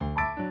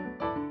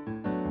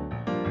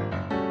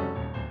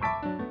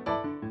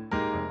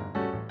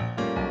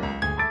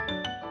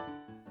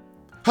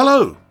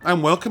Hello,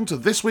 and welcome to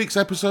this week's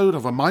episode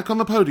of A Mic on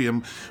the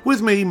Podium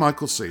with me,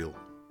 Michael Seal.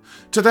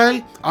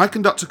 Today, I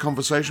conduct a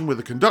conversation with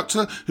a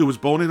conductor who was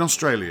born in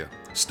Australia,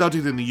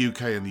 studied in the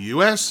UK and the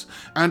US,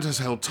 and has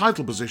held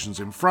title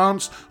positions in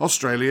France,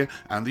 Australia,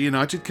 and the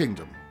United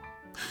Kingdom.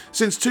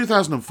 Since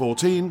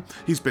 2014,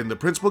 he's been the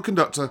principal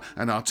conductor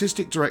and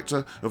artistic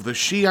director of the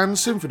Xi'an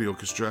Symphony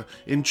Orchestra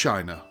in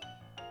China.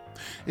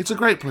 It's a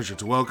great pleasure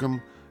to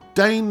welcome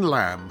Dane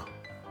Lam.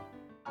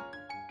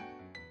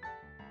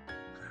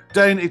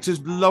 Dane, it is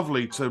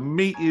lovely to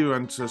meet you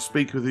and to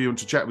speak with you and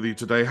to chat with you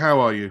today. How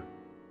are you?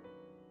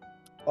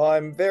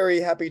 I'm very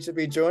happy to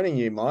be joining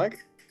you, Mike.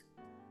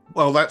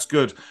 Well, that's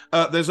good.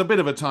 There's a bit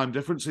of a time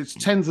difference. It's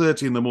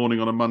 10:30 in the morning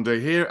on a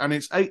Monday here, and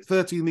it's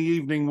 8:30 in the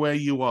evening where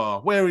you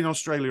are. Where in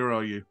Australia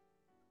are you?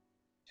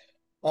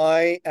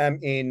 I am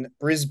in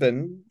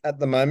Brisbane at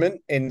the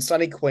moment, in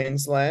sunny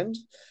Queensland,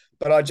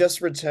 but I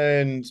just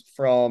returned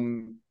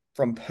from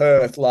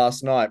Perth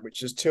last night,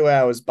 which is 2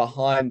 hours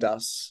behind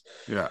us.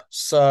 Yeah.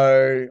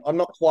 So I'm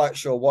not quite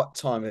sure what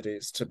time it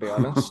is, to be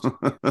honest.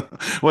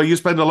 Well, you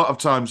spend a lot of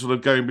time sort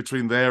of going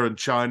between there and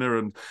China,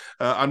 and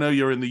I know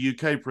you're in the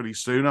UK pretty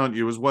soon, aren't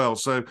you, as well?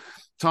 So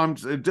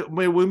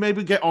we'll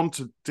maybe get on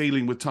to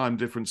dealing with time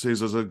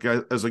differences as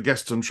a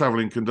guest and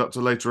travelling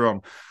conductor later on.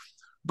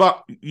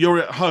 But you're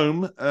at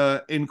home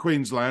in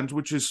Queensland,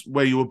 which is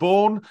where you were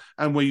born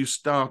and where you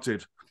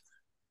started.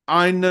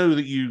 I know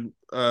that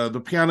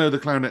the piano, the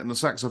clarinet, and the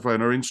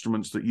saxophone are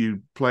instruments that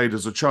you played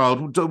as a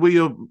child. Were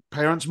your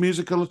parents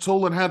musical at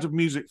all? And how did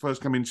music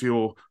first come into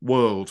your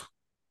world?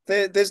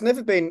 There's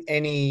never been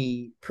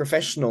any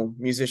professional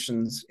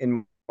musicians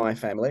in my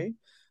family.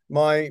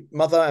 My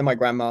mother and my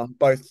grandma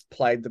both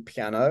played the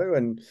piano,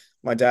 and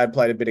my dad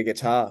played a bit of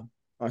guitar,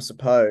 I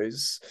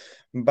suppose.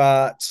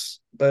 But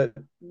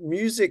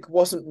music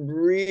wasn't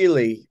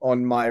really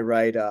on my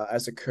radar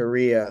as a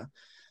career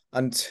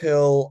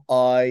until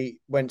I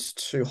went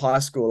to high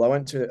school. I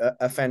went to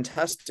a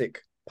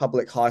fantastic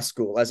public high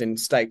school, as in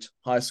state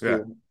high Yeah.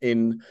 school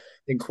in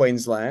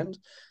Queensland,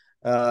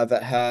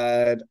 that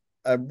had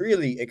a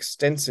really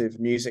extensive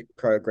music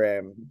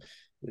program,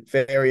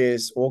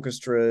 various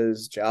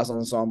orchestras, jazz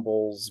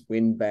ensembles,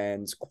 wind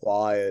bands,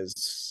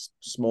 choirs,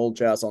 small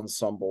jazz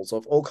ensembles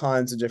of all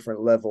kinds of different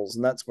levels,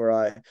 and that's where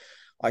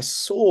I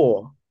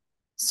saw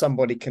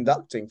somebody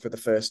conducting for the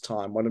first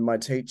time, one of my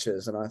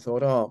teachers, and I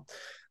thought, oh,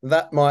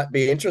 that might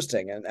be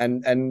interesting.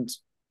 And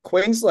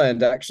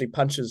Queensland actually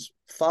punches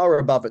far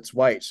above its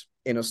weight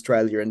in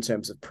Australia in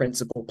terms of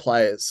principal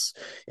players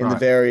in the Right.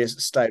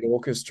 various state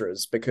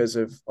orchestras because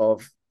of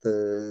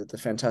the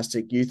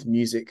fantastic youth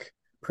music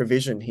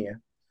provision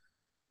here.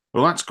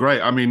 Well, that's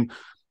great. I mean,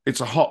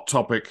 it's a hot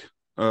topic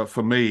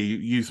for me,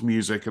 youth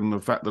music, and the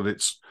fact that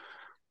it's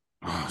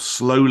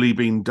slowly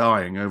been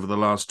dying over the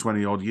last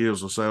 20 odd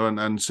years or so,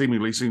 and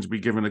seemingly seems to be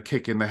given a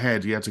kick in the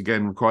head yet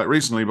again quite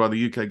recently by the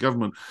UK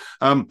government.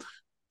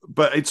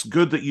 But it's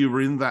good that you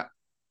were in that.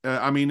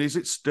 I mean, is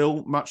it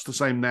still much the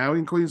same now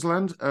in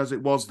Queensland as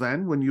it was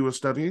then when you were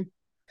studying?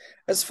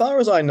 As far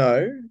as I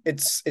know,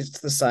 it's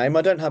the same.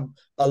 I don't have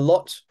a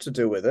lot to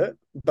do with it,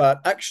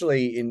 but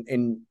actually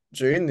in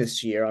June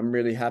this year, I'm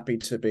really happy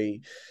to be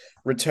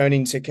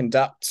returning to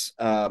conduct.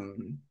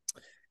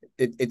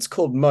 It's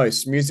called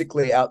MOSE,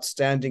 Musically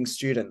Outstanding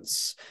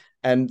Students,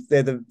 and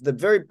they're the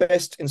very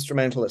best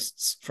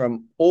instrumentalists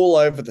from all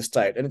over the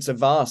state, and it's a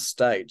vast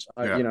state.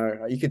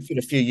 Yeah. You could fit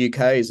a few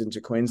UKs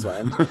into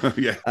Queensland,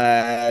 Yeah.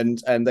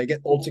 and they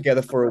get all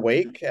together for a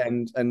week,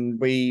 and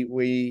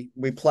we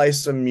play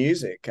some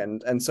music,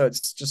 and so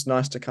it's just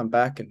nice to come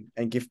back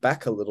and give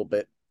back a little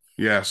bit.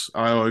 Yes,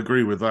 I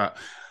agree with that.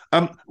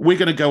 We're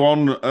going to go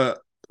on.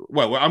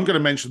 Well, I'm going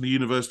to mention the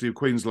University of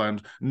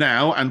Queensland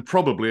now and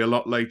probably a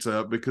lot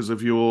later because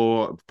of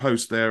your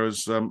post there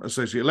as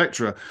associate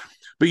lecturer.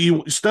 But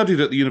you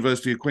studied at the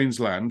University of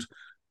Queensland.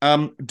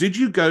 Did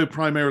you go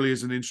primarily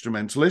as an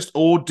instrumentalist,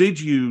 or did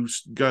you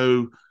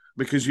go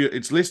because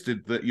it's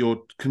listed that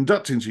your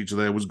conducting teacher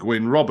there was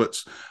Gwyn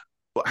Roberts?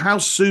 How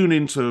soon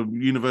into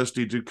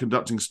university did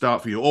conducting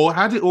start for you, or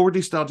had it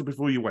already started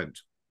before you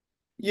went?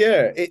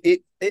 Yeah,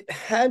 it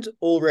had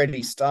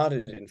already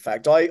started. In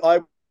fact,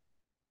 I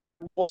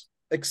was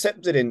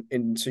accepted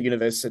into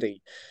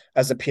university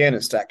as a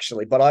pianist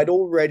actually, but I'd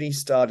already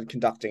started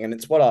conducting, and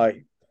it's what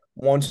I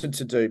wanted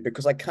to do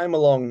because I came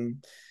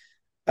along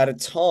at a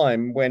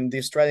time when the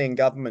Australian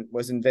government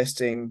was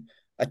investing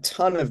a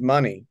ton of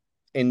money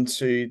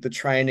into the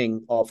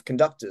training of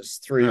conductors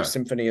through Yeah.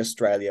 Symphony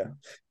Australia.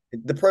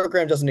 The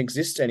program doesn't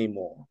exist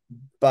anymore,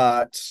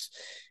 but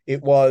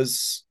it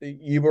was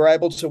you were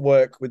able to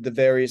work with the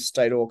various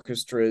state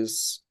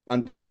orchestras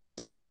and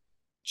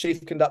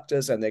chief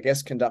conductors and their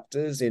guest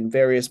conductors in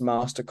various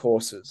master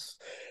courses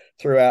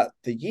throughout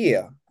the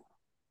year.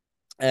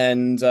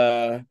 And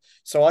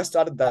so I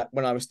started that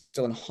when I was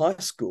still in high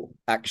school,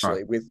 Right.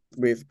 actually,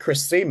 with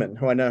Chris Seaman,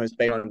 who I know has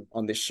been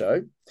on this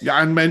show.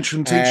 Yeah, and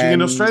mentioned teaching in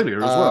And Australia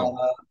as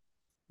well.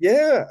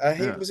 yeah,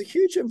 he Yeah. was a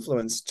huge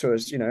influence to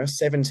us,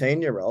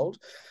 17-year-old.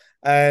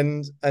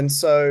 And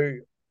so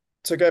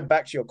to go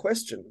back to your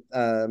question,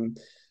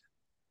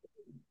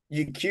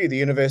 UQ, the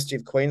University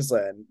of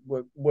Queensland,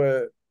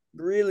 were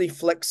really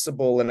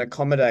flexible and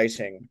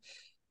accommodating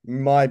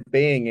my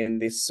being in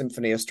this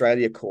Symphony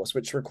Australia course,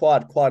 which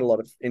required quite a lot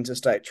of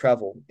interstate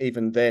travel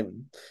even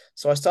then.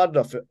 So I started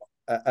off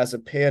as a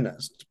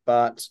pianist,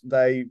 but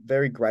they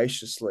very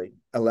graciously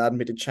allowed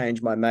me to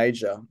change my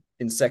major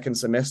in second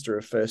semester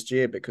of first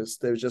year because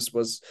there just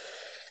was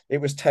it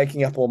was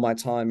taking up all my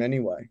time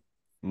anyway.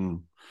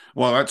 Mm.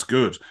 Well, that's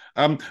good.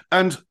 And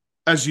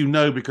as you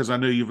know, because I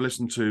know you've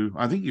listened to,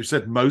 I think you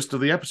said most of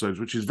the episodes,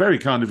 which is very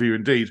kind of you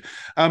indeed.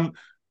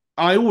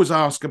 I always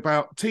ask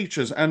about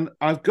teachers, and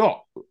I've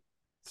got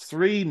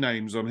three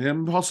names on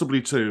him,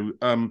 possibly two,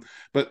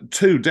 but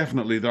two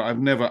definitely that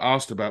I've never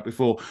asked about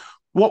before.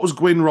 What was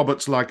Gwyn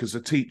Roberts like as a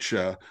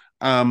teacher?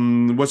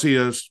 Was he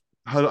a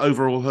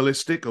overall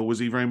holistic, or was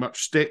he very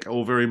much stick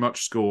or very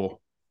much score?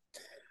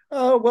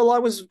 Oh well, I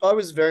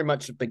was very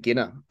much a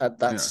beginner at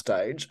that Yeah,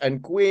 stage,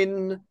 and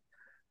Gwyn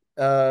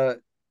uh,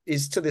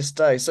 is to this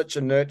day such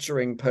a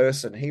nurturing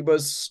person. He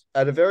was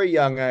at a very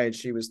young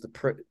age. He was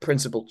the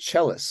principal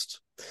cellist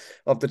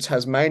of the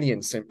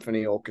Tasmanian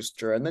Symphony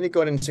Orchestra, and then he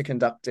got into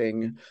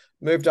conducting.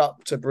 Moved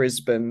up to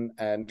Brisbane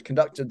and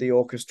conducted the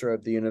orchestra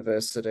of the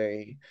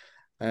university,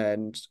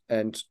 and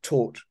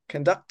taught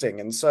conducting.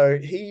 And so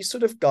he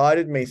sort of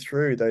guided me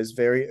through those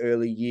very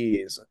early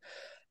years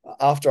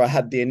after I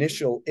had the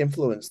initial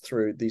influence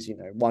through these,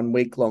 1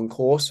 week long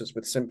courses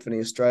with Symphony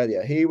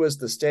Australia. He was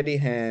the steady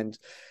hand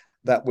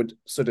that would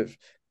sort of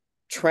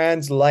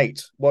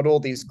translate what all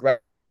these great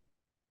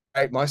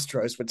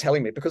maestros were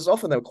telling me, because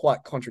often they were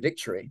quite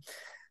contradictory.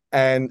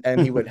 And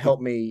he would help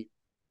me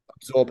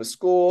absorb a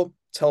score,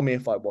 tell me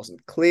if I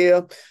wasn't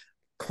clear,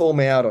 call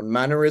me out on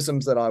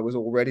mannerisms that I was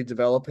already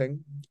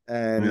developing,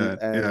 and yeah,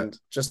 yeah.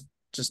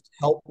 just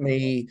help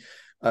me.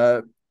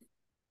 Uh,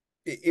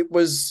 it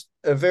was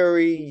a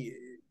very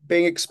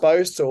being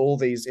exposed to all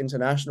these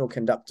international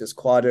conductors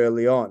quite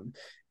early on.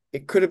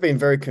 It could have been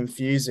very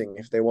confusing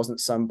if there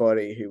wasn't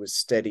somebody who was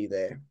steady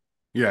there.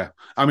 Yeah,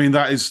 I mean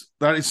that is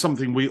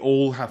something we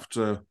all have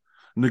to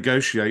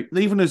negotiate.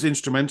 Even as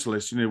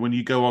instrumentalists, when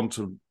you go on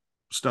to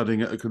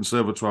studying at a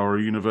conservatoire or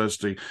a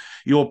university,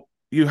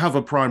 you have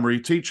a primary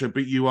teacher,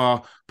 but you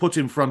are put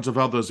in front of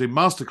others in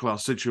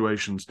masterclass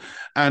situations,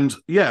 and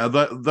yeah,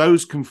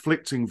 those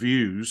conflicting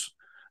views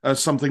are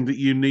something that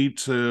you need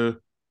to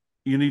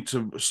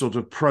sort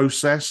of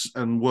process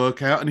and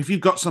work out. And if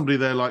you've got somebody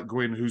there like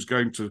Gwyn who's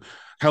going to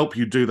help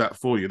you do that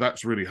for you,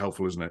 that's really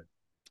helpful, isn't it?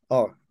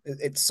 Oh,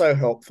 it's so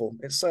helpful.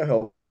 It's so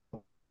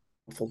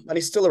helpful. And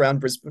he's still around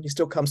Brisbane. He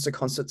still comes to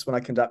concerts when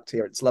I conduct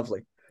here. It's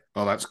lovely.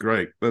 Oh, that's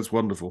great. That's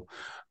wonderful.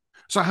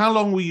 So, how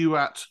long were you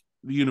at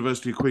the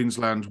University of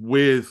Queensland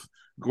with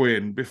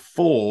Gwyn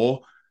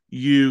before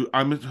you?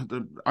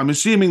 I'm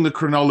assuming the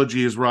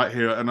chronology is right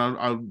here, and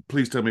I'll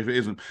please tell me if it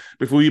isn't.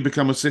 Before you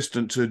become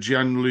assistant to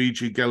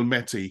Gianluigi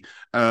Gelmetti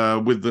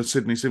with the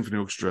Sydney Symphony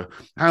Orchestra,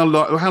 how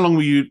long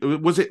were you?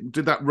 Was it?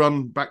 Did that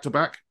run back to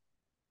back?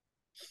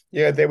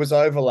 Yeah, there was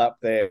overlap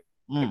there,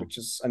 Mm, which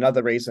is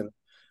another reason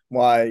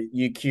why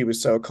UQ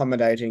was so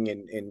accommodating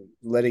in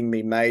letting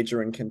me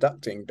major in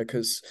conducting,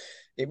 because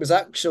it was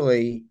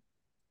actually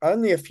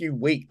only a few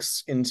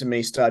weeks into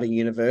me starting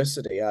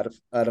university out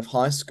of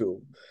high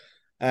school.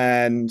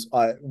 And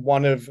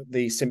one of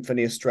the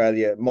Symphony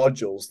Australia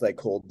modules, they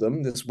called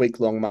them, this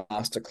week-long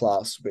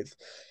masterclass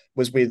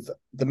was with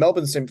the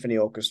Melbourne Symphony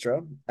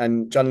Orchestra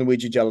and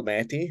Gianluigi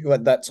Gelmetti, who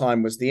at that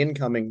time was the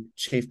incoming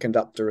chief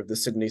conductor of the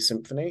Sydney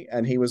Symphony,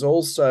 and he was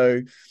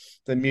also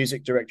the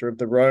music director of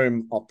the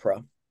Rome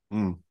Opera.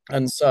 mm.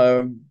 And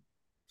so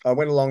I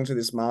went along to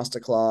this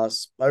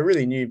masterclass. I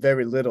really knew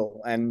very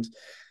little, and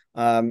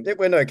it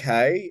went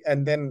okay.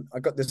 And then I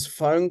got this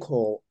phone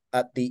call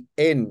at the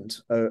end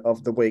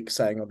of the week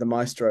saying, "Oh, the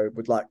maestro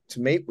would like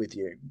to meet with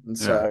you." And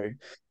Yeah. so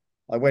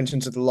I went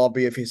into the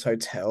lobby of his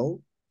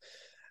hotel,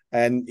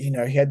 and he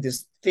had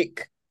this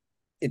thick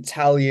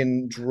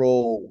Italian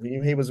drawl.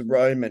 He was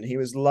Roman. He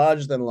was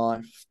larger than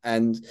life,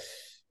 and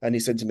he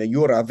said to me,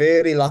 "You're a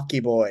very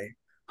lucky boy.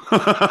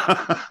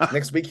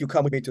 Next week you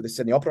come with me to the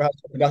Sydney Opera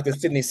House, conduct the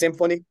Sydney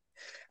Symphony,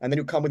 and then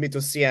you come with me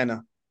to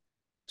Siena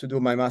to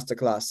do my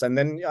masterclass." And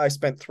then I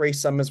spent 3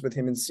 summers with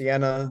him in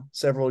Siena,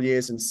 several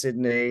years in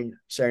Sydney,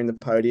 sharing the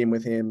podium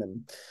with him.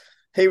 And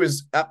he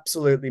was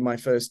absolutely my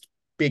first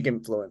big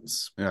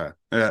influence. Yeah,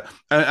 yeah,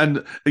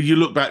 and you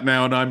look back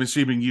now, and I'm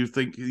assuming you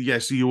think,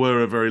 yes, you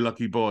were a very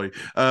lucky boy.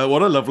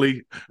 What a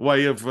lovely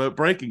way of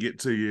breaking it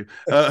to you.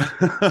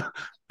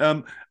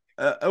 Um,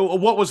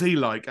 what was he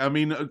like? I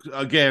mean,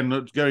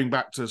 again, going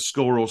back to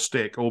score or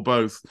stick or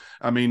both.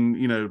 I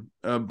mean,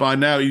 by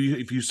now,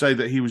 if you say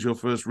that he was your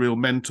first real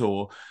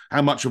mentor,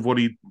 how much of what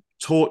he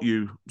taught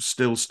you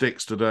still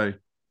sticks today?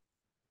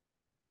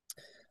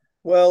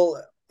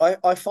 Well,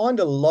 I find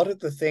a lot of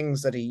the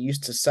things that he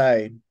used to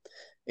say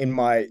in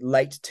my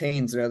late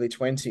teens and early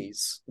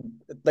 20s,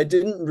 they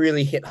didn't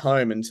really hit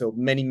home until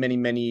many, many,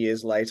 many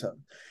years later.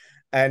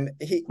 And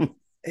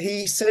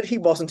he said he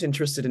wasn't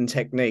interested in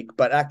technique,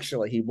 but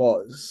actually he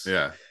was.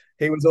 Yeah.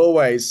 He was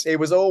always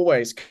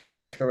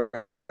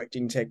correct.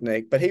 directing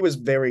technique, but he was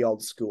very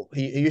old school.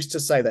 He used to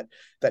say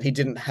that he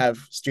didn't have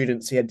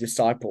students, he had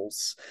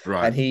disciples.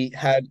 Right.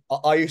 And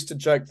I used to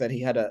joke that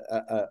he had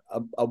a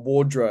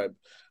wardrobe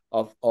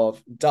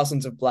of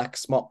dozens of black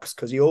smocks,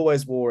 because he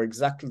always wore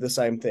exactly the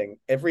same thing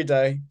every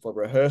day, for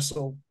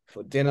rehearsal,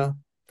 for dinner,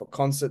 for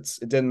concerts.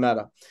 It didn't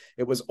matter.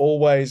 It was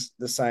always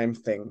the same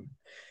thing.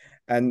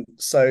 And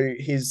so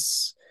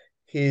his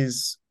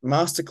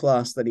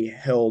masterclass that he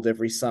held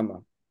every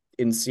summer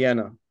in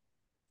Siena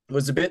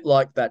was a bit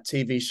like that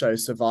TV show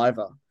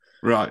Survivor,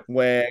 Right.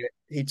 where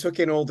he took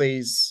in all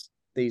these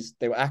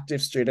there were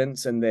active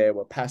students and there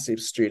were passive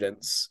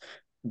students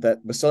that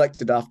were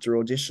selected after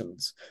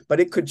auditions.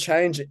 But it could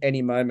change at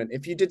any moment.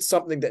 If you did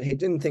something that he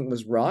didn't think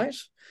was right,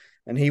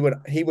 and he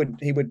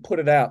would put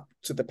it out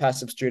to the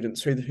passive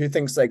students who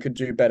thinks they could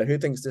do better, who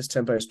thinks this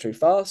tempo is too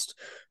fast,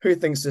 who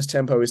thinks this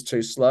tempo is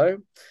too slow.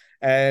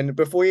 And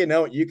before you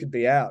know it, you could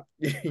be out.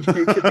 You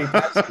could be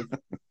passive.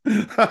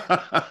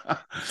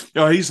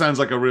 Oh, he sounds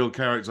like a real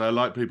character. I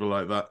like people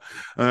like that.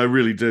 I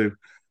really do.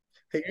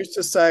 He used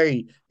to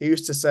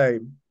say,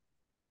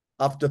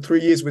 after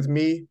 3 years with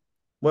me,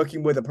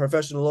 working with a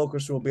professional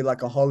orchestra will be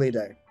like a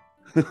holiday.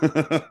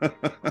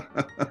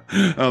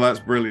 Oh, that's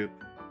brilliant.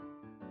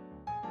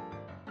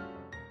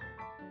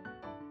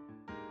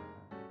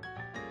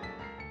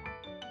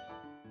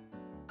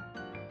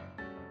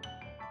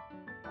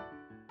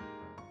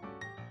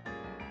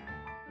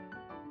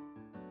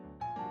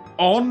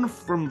 On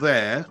from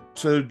there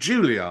to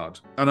Juilliard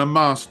and a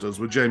master's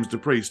with James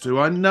DePriest, who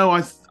I know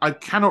I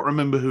cannot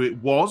remember who it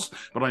was,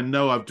 but I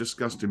know I've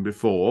discussed him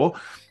before.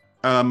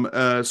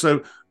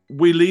 So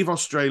we leave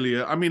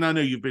Australia. I mean, I know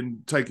you've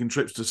been taking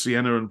trips to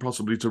Siena and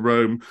possibly to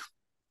Rome,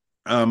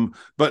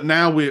 but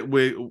now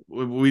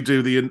we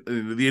do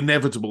the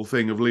inevitable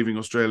thing of leaving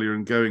Australia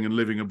and going and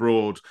living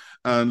abroad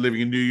and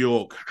living in New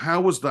York.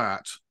 How was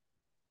that?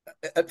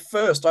 At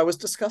first, I was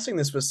discussing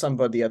this with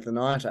somebody the other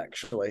night,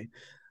 actually.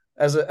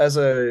 As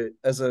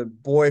a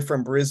boy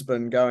from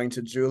Brisbane going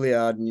to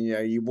Juilliard, and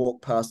you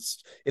walk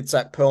past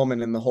Itzhak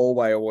Perlman in the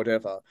hallway or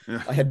whatever.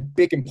 Yeah. I had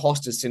big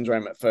imposter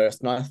syndrome at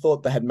first, and I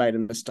thought they had made a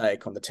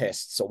mistake on the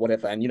tests or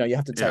whatever. And you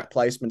have to take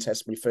placement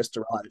tests when you first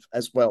arrive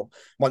as well,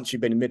 once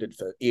you've been admitted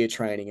for ear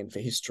training and for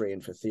history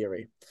and for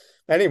theory.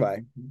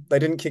 Anyway, they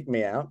didn't kick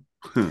me out.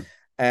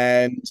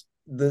 And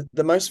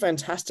the most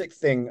fantastic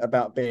thing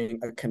about being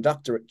a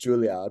conductor at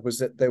Juilliard was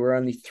that there were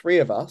only 3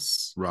 of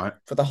us, right,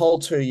 for the whole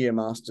 2-year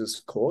master's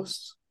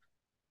course.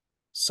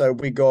 So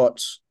we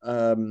got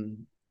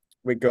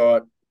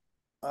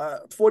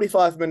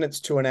 45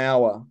 minutes to an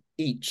hour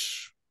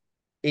each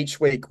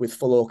week with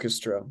full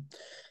orchestra.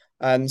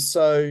 And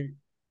so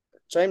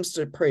James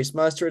DePriest,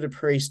 Maestro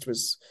DePriest,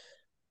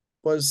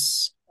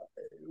 was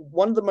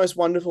one of the most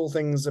wonderful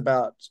things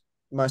about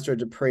Maestro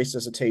DePriest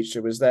as a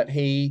teacher was that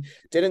he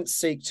didn't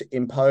seek to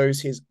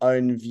impose his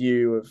own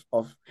view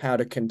of how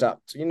to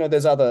conduct. You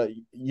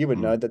would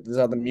know that there's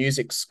other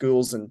music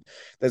schools and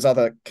there's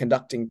other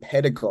conducting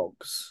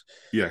pedagogues.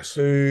 Yes.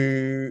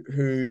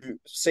 Who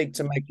seek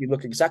to make you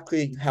look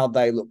exactly how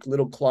they look,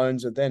 little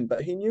clones of them.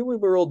 But he knew we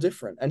were all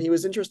different, and he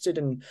was interested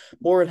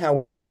more in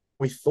how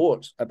we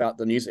thought about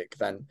the music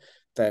than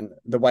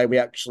the way we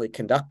actually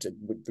conducted,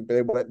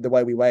 the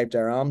way we waved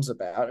our arms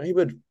about. And he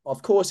would,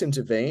 of course,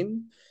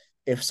 intervene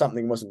if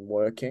something wasn't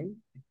working,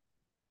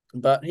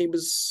 but he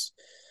was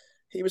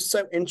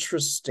so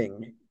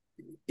interesting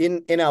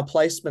in our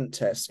placement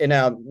test, in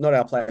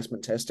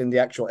the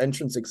actual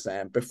entrance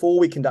exam, before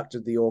we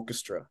conducted the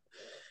orchestra.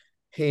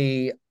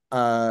 We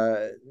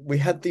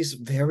had these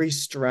very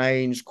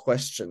strange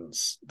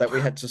questions that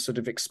we had to sort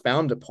of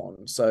expound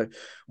upon. So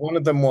one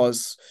of them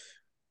was,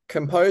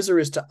 composer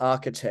is to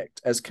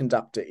architect as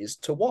conductor is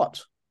to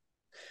what?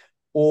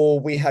 Or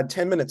we had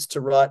 10 minutes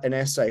to write an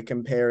essay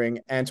comparing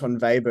Anton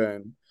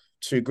Webern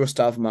to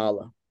Gustav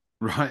Mahler.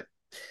 Right.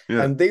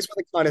 Yeah. And these were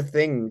the kind of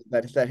things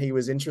that he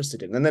was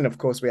interested in. And then, of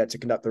course, we had to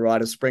conduct the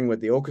Rite of Spring with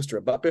the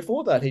orchestra. But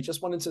before that, he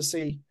just wanted to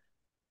see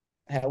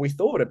how we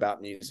thought about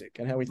music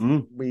and how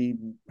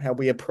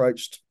we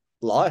approached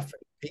life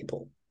and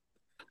people.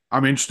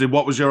 I'm interested.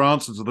 What was your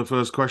answer to the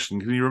first question?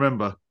 Can you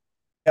remember?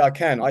 Yeah, I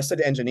can. I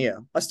said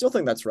engineer. I still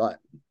think that's right.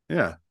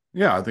 Yeah.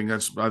 Yeah, I think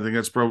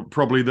that's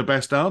probably the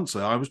best answer.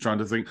 I was trying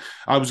to think.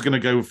 I was going to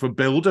go for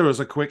builder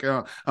as a quick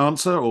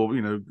answer,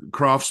 or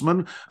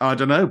craftsman. I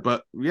don't know,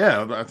 but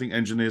yeah, I think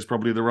engineer is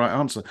probably the right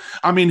answer.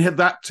 I mean,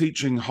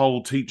 that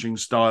whole teaching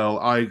style,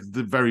 I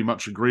very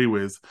much agree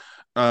with.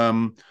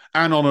 And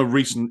on a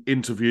recent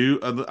interview,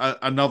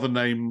 another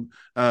name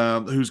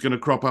who's going to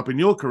crop up in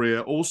your career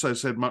also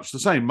said much the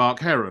same. Mark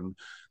Heron,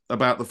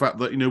 about the fact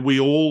that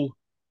we're all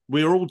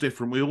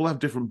different. We all have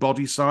different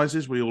body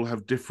sizes. We all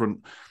have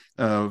different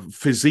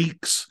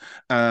physiques,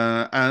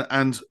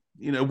 and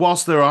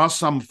whilst there are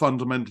some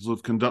fundamentals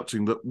of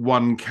conducting that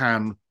one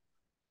can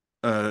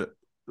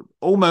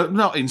almost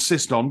not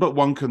insist on, but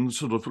one can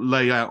sort of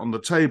lay out on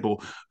the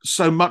table,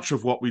 so much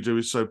of what we do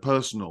is so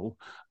personal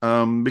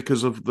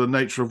because of the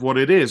nature of what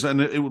it is, and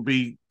it would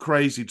be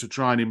crazy to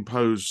try and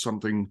impose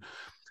something.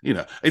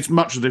 It's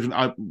much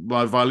different.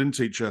 My violin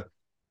teacher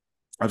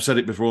I've said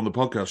it before on the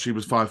podcast. She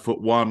was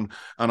 5'1"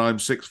 and I'm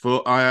 6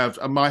 foot.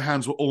 And my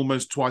hands were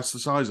almost twice the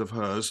size of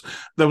hers.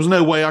 There was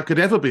no way I could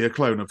ever be a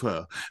clone of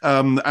her.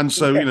 And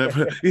so,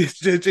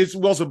 it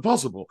wasn't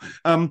possible.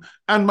 And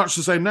much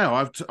the same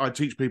now. I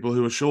teach people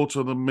who are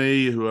shorter than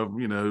me, who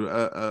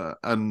are,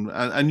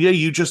 and yeah,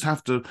 you just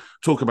have to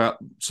talk about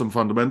some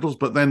fundamentals,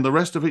 but then the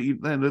rest of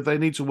it, they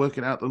need to work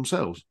it out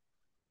themselves.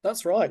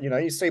 That's right.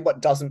 You see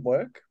what doesn't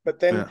work, but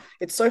then Yeah.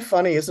 it's so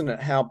funny, isn't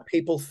it? How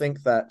people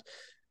think that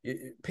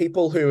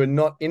people who are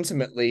not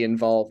intimately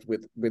involved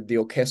with the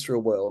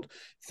orchestral world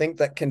think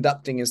that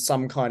conducting is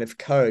some kind of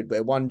code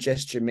where one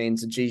gesture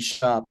means a G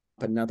sharp,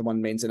 another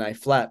one means an A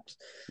flat,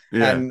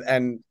 Yeah.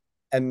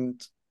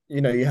 and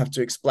you have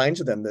to explain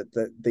to them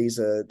that these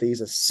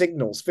are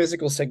signals,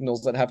 physical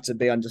signals that have to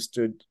be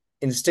understood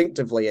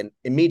instinctively and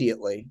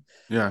immediately.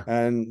 Yeah.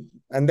 And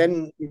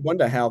then you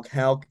wonder how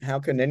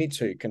can any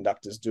two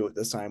conductors do it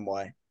the same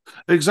way?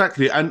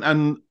 Exactly.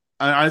 And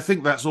I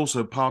think that's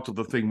also part of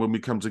the thing when we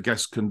come to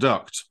guest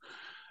conduct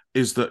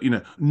is that,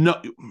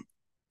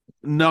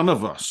 none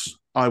of us,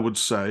 I would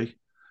say,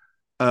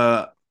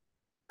 have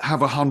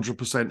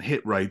 100%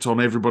 hit rate on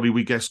everybody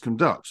we guest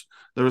conduct.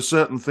 There are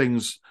certain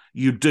things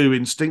you do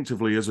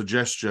instinctively as a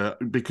gesture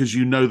because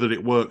you know that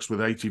it works with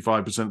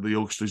 85% of the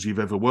orchestras you've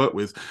ever worked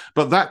with.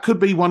 But that could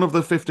be one of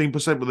the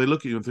 15% where they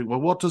look at you and think,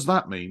 well, what does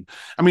that mean?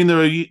 I mean,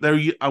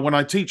 when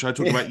I teach, I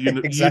talk about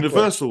Exactly.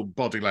 universal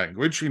body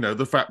language,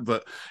 the fact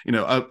that,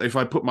 if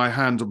I put my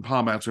hand and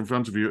palm out in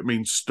front of you, it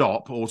means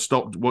stop or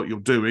stop what you're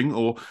doing,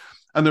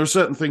 and there are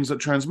certain things that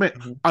transmit.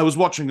 Mm-hmm. I was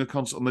watching a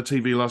concert on the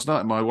TV last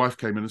night and my wife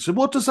came in and said,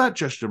 what does that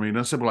gesture mean?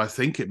 I said, well, I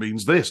think it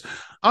means this.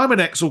 I'm an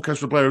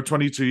ex-orchestra player of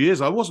 22 years.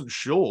 I wasn't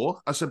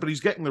sure. I said, but he's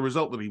getting the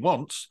result that he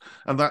wants.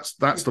 And that's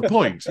the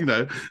point,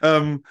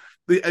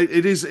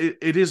 it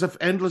is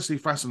endlessly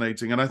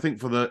fascinating. And I think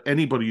for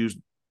anybody who's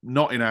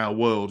not in our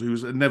world,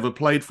 who's never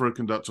played for a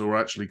conductor or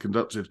actually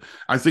conducted,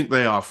 I think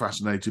they are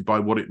fascinated by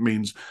what it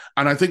means.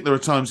 And I think there are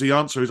times the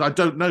answer is, I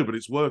don't know, but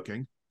it's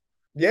working.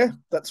 Yeah,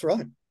 that's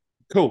right.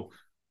 Cool.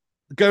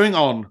 Going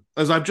on,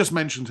 as I've just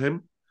mentioned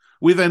him,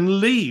 we then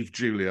leave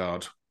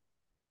Juilliard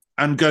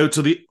and go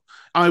to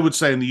I would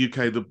say in the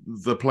UK,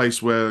 the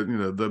place where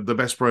the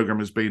best program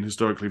has been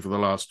historically for the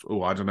last,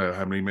 I don't know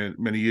how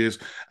many years,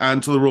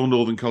 and to the Royal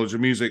Northern College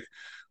of Music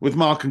with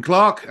Mark and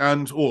Clark,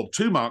 or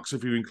two Marks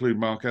if you include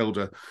Mark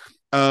Elder,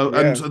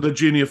 and Yeah. the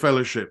Junior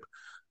Fellowship.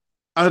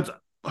 And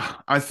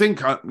I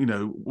think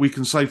we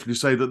can safely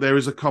say that there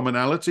is a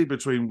commonality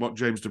between what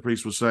James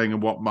DePriest was saying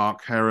and what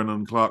Mark Heron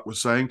and Clark were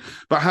saying.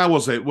 But how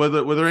was it? Were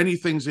there any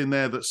things in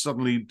there that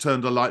suddenly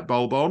turned a light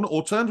bulb on,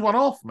 or turned one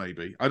off?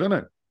 Maybe, I don't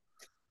know.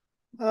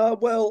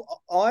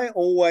 Well, I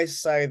always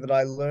say that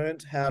I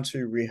learned how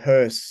to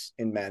rehearse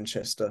in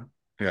Manchester.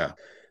 Yeah.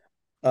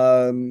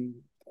 Um,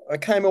 I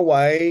came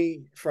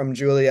away from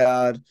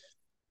Juilliard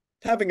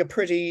having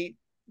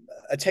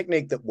a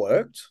technique that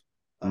worked.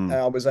 Mm.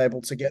 I was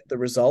able to get the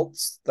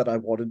results that I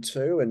wanted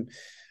to,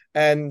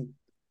 and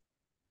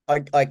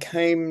I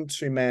came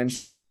to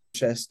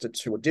Manchester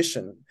to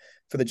audition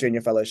for the junior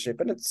fellowship,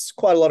 and it's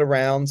quite a lot of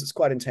rounds. It's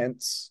quite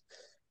intense,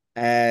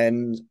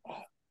 and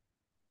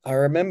I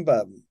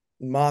remember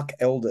Mark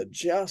Elder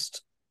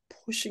just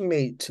pushing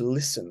me to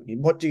listen.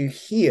 What do you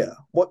hear?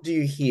 What do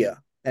you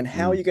hear? And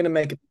how are Mm. you going to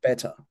make it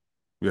better?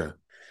 Yeah.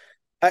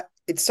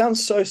 It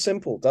sounds so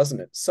simple,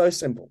 doesn't it? So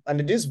simple. And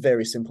it is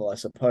very simple, I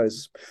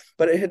suppose.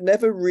 But it had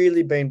never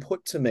really been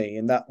put to me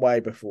in that way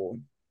before.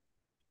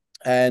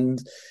 And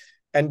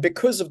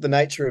because of the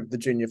nature of the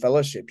junior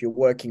fellowship, you're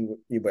working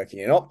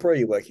in opera,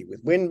 you're working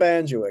with wind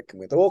bands, you're working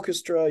with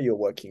orchestra, you're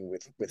working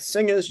with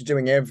singers, you're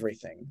doing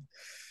everything.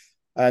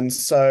 And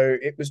so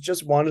it was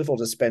just wonderful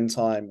to spend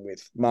time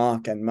with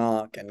Mark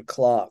and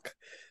Clark,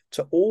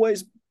 to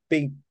always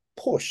be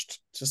pushed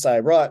to say,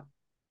 right,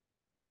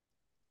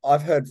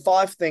 I've heard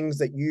 5 things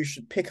that you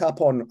should pick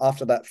up on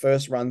after that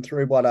first run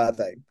through. What are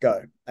they?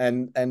 Go.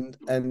 And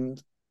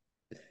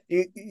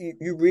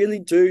you really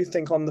do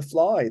think on the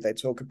fly. They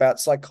talk about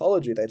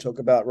psychology. They talk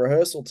about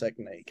rehearsal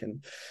technique.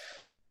 And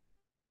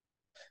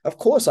of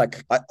course, I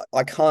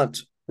can't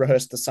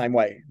rehearse the same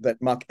way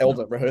that Mark No.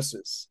 Elder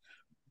rehearses,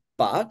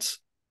 but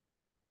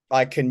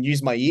I can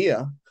use my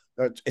ear,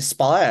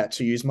 aspire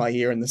to use my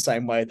ear in the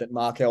same way that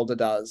Mark Elder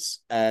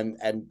does, and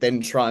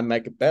then try and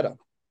make it better.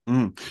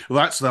 Mm.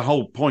 Well, that's the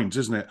whole point,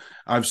 isn't it?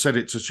 I've said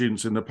it to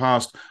students in the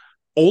past.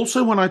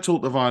 Also, when I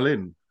taught the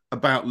violin,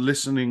 about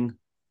listening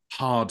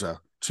harder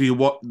to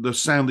what the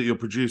sound that you're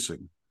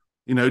producing.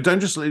 Don't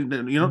just you're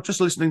not just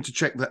listening to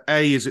check that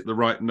A, is it the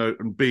right note,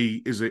 and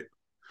B, is it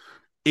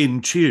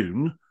in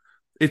tune.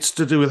 It's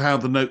to do with how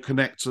the note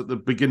connects at the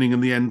beginning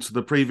and the end to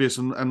the previous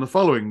and the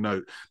following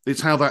note.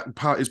 It's how that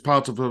part is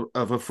part of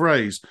a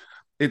phrase.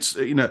 It's,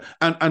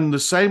 and the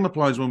same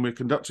applies when we're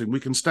conducting. We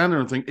can stand there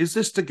and think, is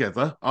this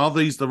together? Are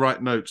these the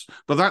right notes?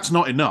 But that's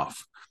not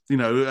enough.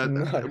 No.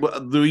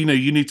 You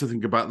need to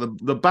think about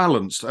the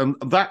balance, and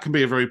that can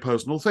be a very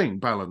personal thing.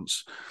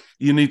 Balance.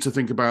 You need to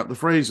think about the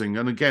phrasing,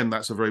 and again,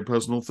 that's a very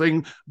personal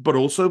thing. But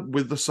also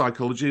with the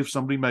psychology of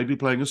somebody maybe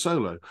playing a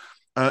solo.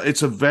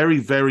 It's a very,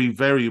 very,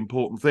 very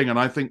important thing. And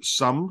I think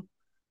some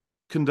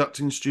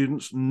conducting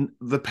students,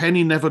 the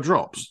penny never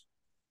drops.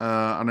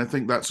 And I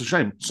think that's a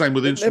shame. Same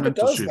with It never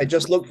instrumental does. They students.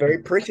 just look very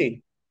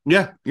pretty.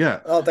 Yeah,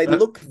 yeah. Oh, they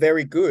look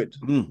very good,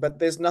 Mm. but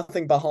there's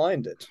nothing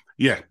behind it.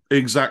 Yeah,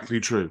 exactly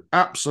true.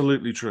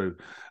 Absolutely true.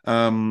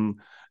 Yeah,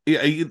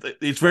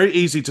 it's very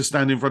easy to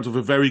stand in front of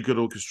a very good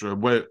orchestra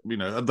where,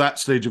 at that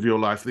stage of your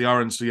life, the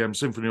RNCM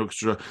Symphony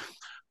Orchestra,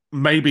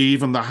 maybe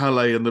even the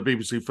Halle and the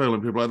BBC Phil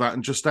and people like that,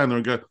 and just stand there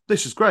and go,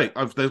 this is great.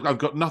 I've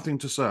got nothing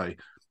to say.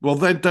 Well,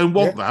 they don't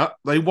want that.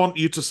 They want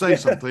you to say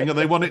something, and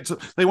they want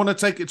to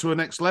take it to a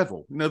next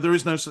level. There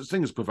is no such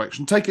thing as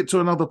perfection. Take it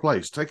to another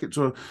place. Take it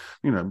to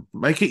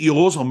make it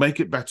yours or make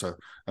it better.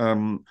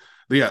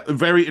 Yeah,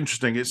 very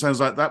interesting. It sounds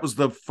like that was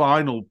the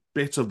final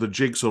bit of the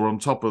jigsaw on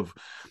top of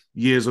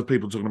years of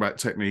people talking about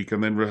technique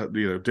and then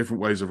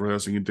different ways of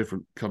rehearsing in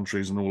different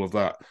countries and all of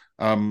that.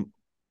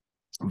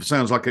 It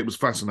sounds like it was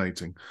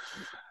fascinating.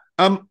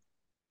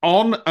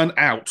 On and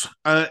out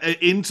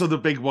into the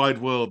big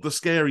wide world, the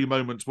scary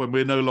moments when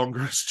we're no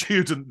longer a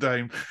student,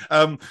 Dame.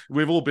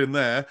 We've all been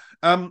there.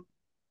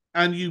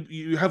 And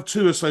you have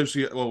two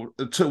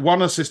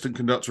one assistant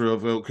conductor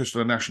of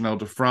Orchestre Nationale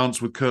de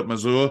France with Kurt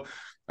Masur,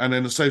 and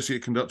an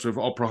associate conductor of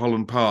Opera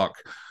Holland Park.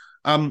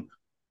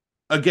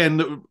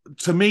 Again,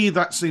 to me,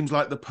 that seems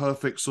like the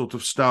perfect sort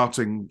of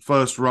starting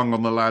first rung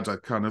on the ladder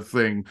kind of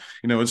thing.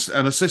 As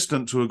an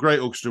assistant to a great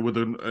orchestra with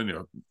an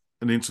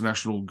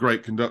international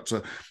great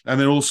conductor, and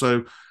then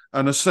also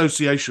an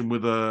association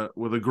with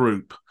a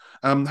group.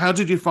 How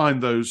did you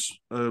find those?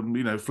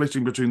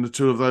 Flitting between the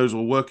two of those,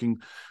 or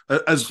working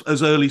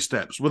as early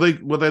steps? Were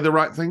they the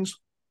right things?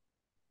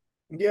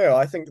 Yeah,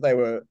 I think they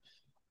were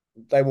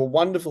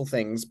wonderful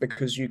things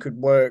because you could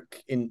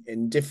work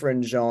in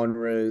different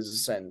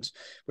genres and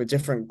with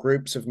different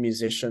groups of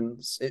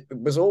musicians. It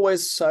was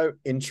always so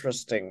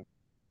interesting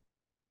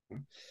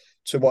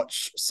to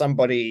watch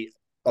somebody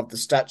of the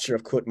stature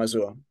of Kurt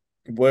Masur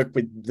work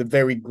with the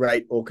very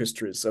great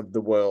orchestras of the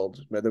world,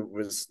 whether it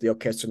was the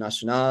Orchestre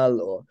Nationale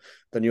or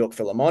the New York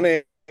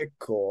Philharmonic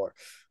or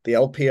the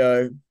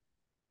LPO.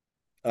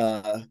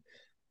 I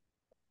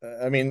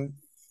mean,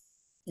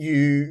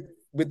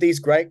 with these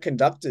great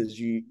conductors,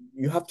 you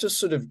have to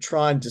sort of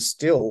try and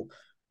distill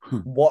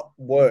what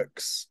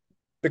works,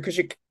 because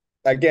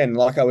again,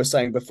 like I was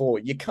saying before,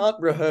 you can't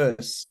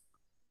rehearse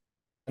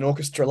an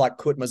orchestra like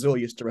Kurt Masur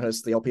used to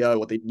rehearse the LPO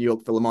or the New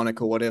York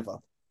Philharmonic or whatever.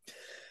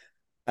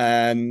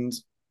 And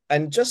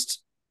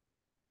just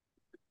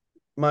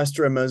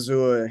Maestro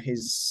Mazur,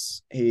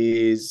 his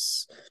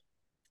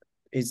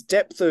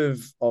depth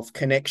of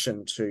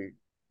connection to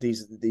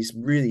these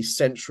really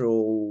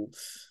central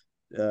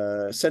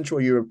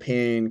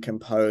European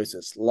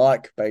composers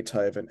like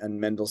Beethoven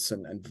and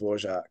Mendelssohn and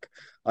Dvorak.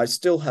 I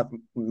still have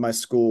my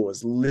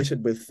scores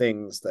littered with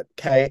things that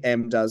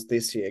KM does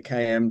this here,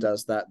 KM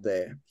does that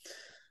there.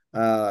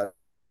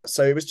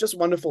 So it was just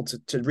wonderful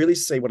to really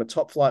see what a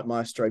top flight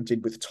maestro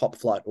did with top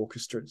flight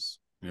orchestras.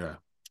 Yeah.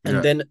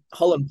 And then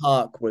Holland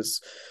Park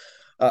was,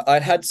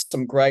 I'd had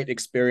some great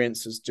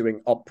experiences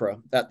doing opera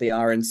at the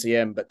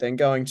RNCM, but then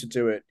going to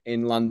do it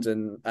in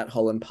London at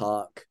Holland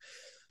Park,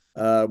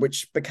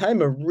 which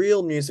became a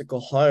real musical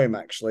home,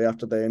 actually,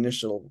 after the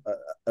initial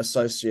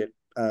associate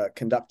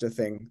conductor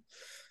thing.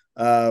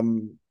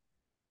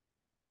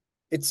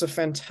 It's a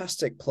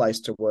fantastic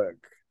place to work.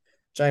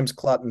 James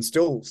Clutton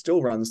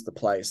still runs the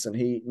place, and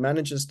he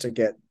manages to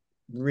get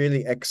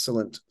really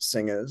excellent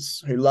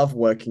singers who love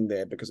working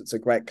there because it's a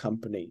great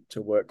company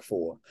to work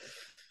for,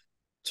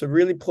 to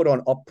really put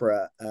on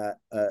opera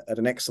at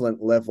an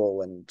excellent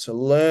level, and to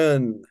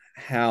learn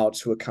how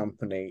to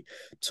accompany,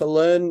 to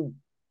learn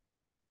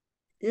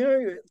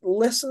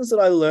lessons that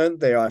I learned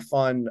there. I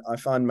find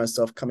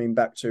myself coming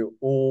back to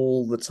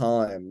all the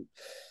time.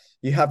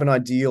 You have an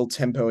ideal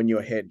tempo in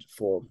your head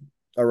for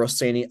a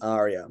Rossini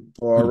aria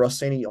or a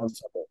Rossini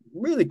ensemble,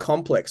 really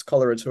complex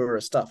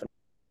coloratura stuff. And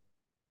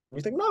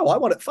you think, no, I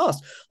want it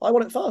fast. I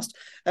want it fast.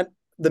 And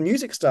the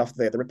music staff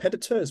there, the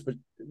repetiteurs, but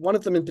one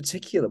of them in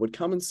particular would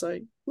come and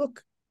say,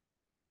 look,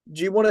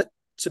 do you want it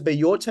to be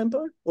your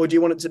tempo or do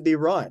you want it to be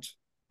right?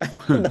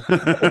 It's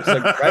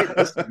a great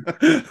lesson.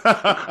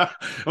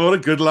 What a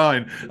good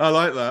line. I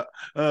like that.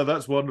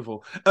 That's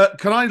wonderful.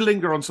 Can I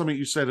linger on something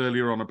you said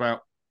earlier on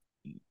about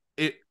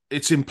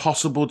it's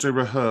impossible to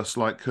rehearse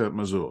like Kurt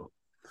Masur?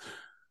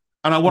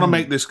 And I want to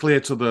make this clear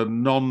to the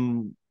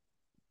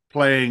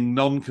non-playing,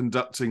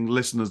 non-conducting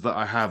listeners that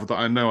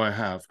I know I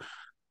have.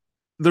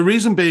 The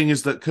reason being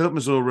is that Kurt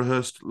Masur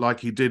rehearsed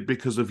like he did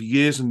because of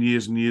years and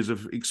years and years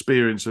of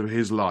experience of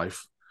his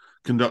life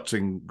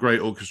conducting great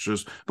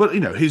orchestras, but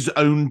his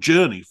own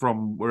journey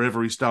from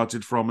wherever he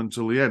started from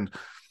until the end.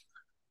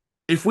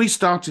 If we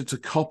started to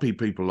copy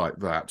people like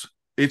that,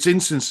 it's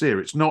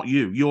insincere. It's not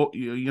you.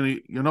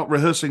 You're not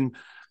rehearsing.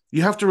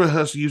 You have to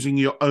rehearse using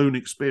your own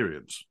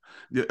experience.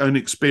 Your own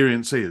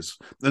experiences.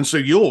 And so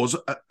yours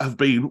have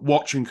been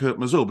watching Kurt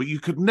Masur, but you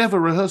could never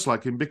rehearse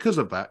like him because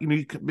of that,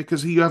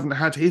 because you haven't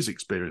had his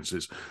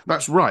experiences.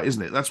 That's right,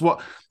 isn't it?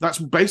 That's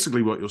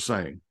basically what you're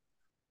saying.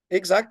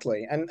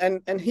 Exactly.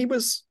 And he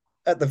was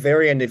at the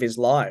very end of his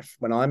life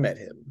when I met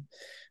him.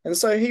 And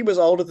so he was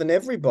older than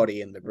everybody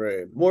in the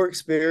room, more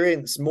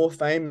experienced, more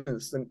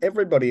famous than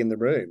everybody in the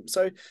room.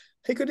 So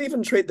he could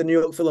even treat the New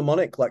York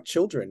Philharmonic like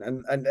children.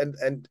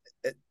 And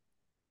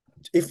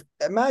if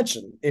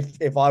imagine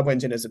if I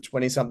went in as a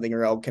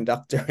 20-something-year-old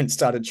conductor and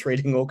started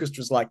treating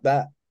orchestras like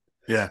that.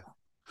 Yeah.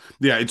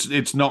 Yeah,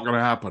 it's not going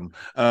to happen.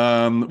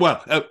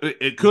 Well,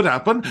 it could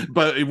happen,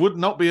 but it would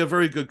not be a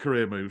very good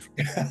career move.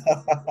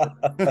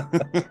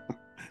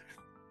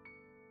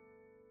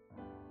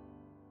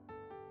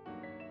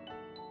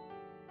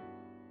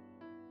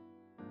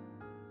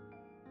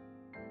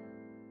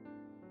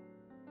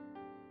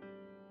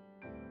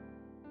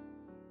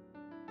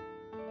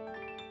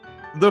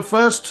 The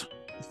first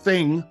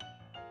thing,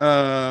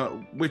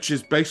 which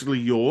is basically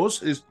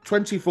yours, is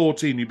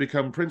 2014. You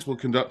become principal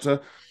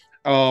conductor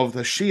of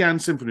the Xi'an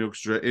Symphony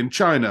Orchestra in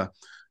China.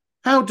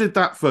 How did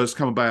that first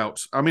come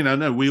about? I mean, I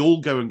know we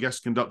all go and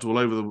guest conduct all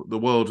over the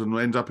world and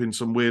end up in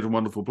some weird and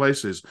wonderful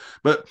places.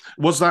 But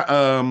was that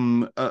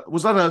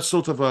a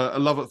sort of a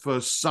love at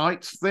first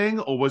sight thing,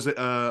 or was it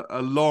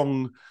a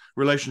long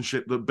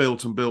relationship that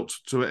built and built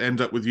to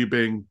end up with you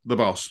being the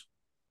boss?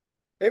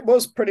 It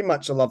was pretty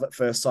much a love at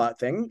first sight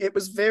thing. It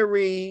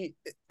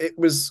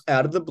was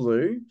out of the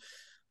blue.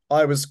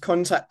 I was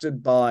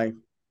contacted by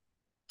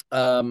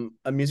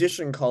a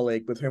musician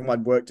colleague with whom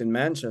I'd worked in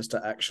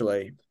Manchester,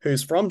 actually,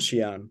 who's from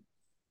Xi'an.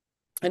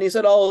 And he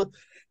said, "Oh,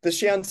 the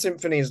Xi'an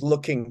Symphony is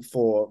looking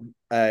for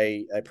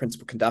a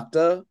principal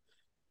conductor.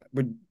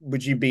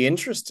 Would you be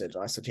interested?"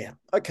 I said, "Yeah,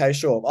 okay,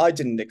 sure." I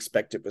didn't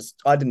expect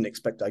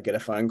I'd get a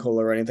phone call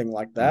or anything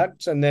like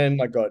that. And then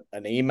I got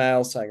an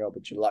email saying, "Oh,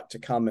 would you like to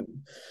come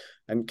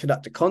and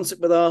conduct a concert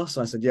with us?"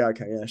 I said, "Yeah,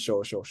 okay, yeah,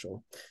 sure."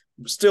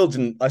 I still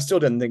didn't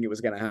think it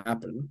was going to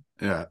happen.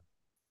 Yeah.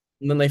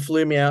 And then they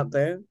flew me out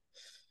there.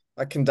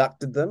 I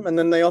conducted them, and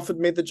then they offered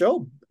me the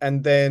job.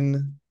 And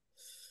then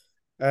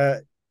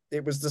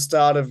it was the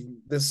start of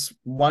this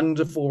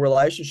wonderful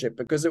relationship,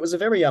 because it was a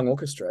very young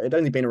orchestra. It'd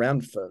only been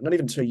around for not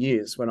even 2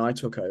 years when I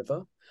took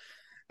over.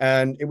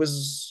 And it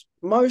was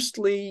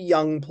mostly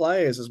young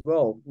players as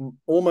well,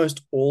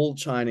 almost all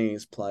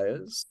Chinese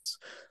players.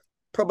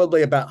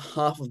 Probably about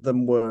half of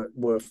them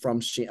were from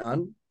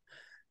Xi'an.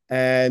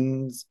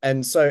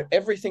 And so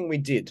everything we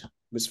did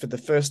was for the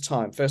first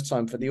time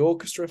for the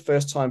orchestra,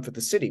 first time for the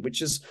city, which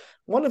is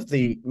one of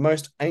the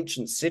most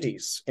ancient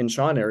cities in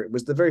China. It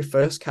was the very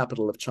first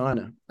capital of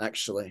China,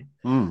 actually.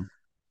 Mm.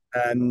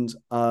 And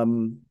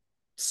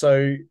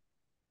so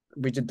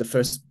we did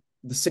the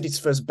city's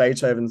first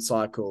Beethoven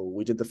cycle.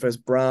 We did the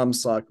first Brahms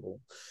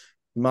cycle,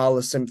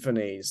 Mahler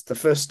symphonies, the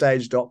first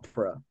staged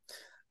opera.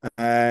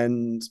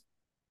 And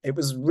it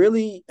was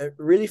really a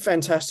really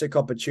fantastic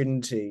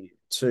opportunity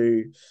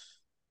to,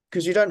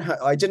 because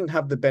I didn't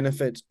have the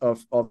benefit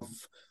of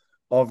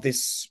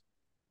this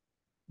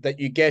that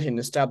you get in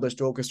established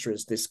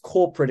orchestras, this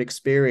corporate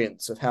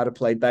experience of how to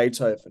play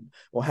Beethoven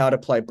or how to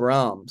play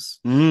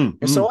Brahms. And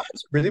so I had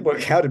to really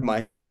work out in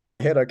my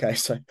head, okay,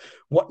 so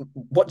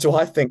what do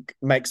I think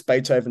makes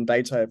Beethoven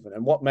Beethoven,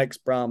 and what makes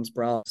Brahms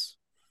Brahms?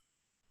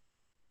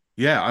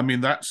 Yeah, I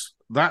mean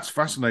that's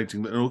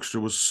fascinating that an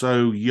orchestra was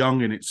so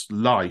young in its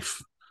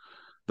life,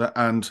 that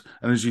and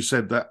as you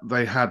said, that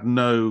they had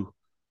no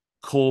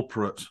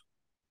corporate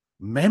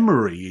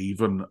memory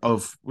even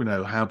of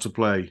how to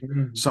play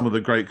some of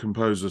the great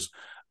composers.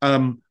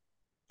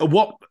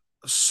 What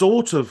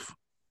sort of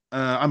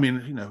I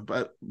mean,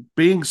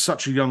 being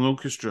such a young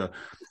orchestra,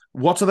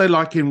 what are they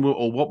like in,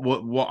 or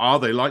what are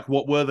they like?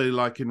 What were they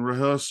like in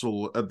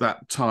rehearsal at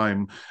that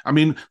time? I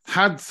mean,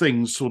 had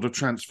things sort of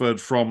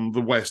transferred from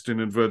the West, in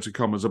inverted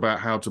commas, about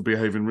how to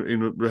behave in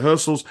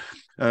rehearsals?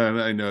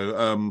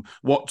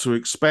 What to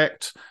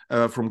expect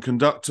from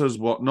conductors,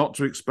 what not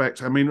to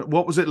expect. I mean,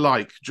 what was it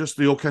like? Just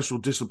the orchestral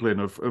discipline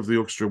of the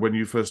orchestra when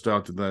you first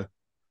started there.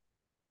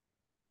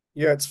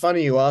 Yeah, it's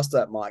funny you asked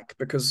that, Mike,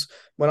 because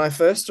when I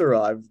first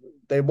arrived,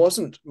 there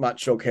wasn't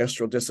much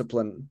orchestral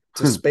discipline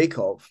to speak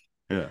of.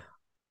 Yeah.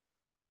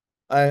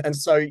 And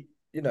so,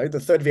 the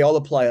third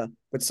viola player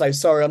would say,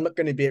 "Sorry, I'm not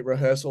going to be at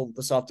rehearsal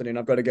this afternoon.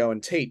 I've got to go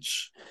and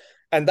teach."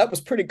 And that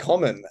was pretty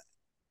common.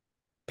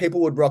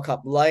 People would rock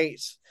up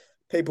late.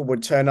 People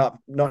would turn up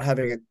not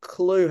having a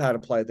clue how to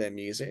play their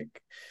music.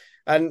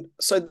 And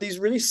so these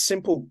really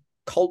simple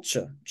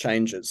culture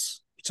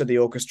changes to the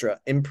orchestra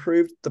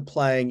improved the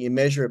playing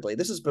immeasurably.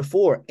 This is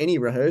before any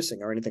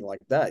rehearsing or anything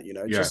like that,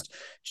 just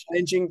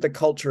changing the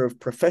culture of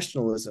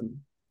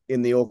professionalism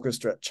in the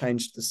orchestra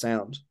changed the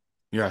sound.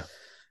 Yeah.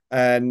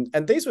 And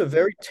these were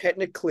very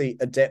technically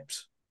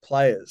adept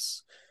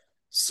players.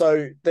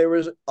 So there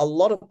was a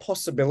lot of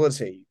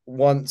possibility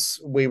once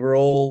we were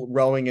all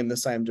rowing in the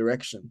same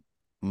direction.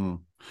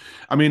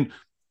 I mean,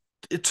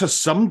 to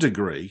some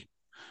degree,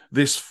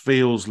 this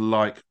feels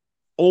like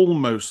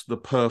almost the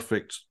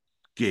perfect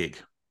gig,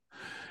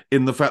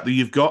 in the fact that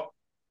you've got,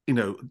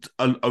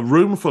 a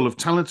room full of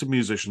talented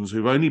musicians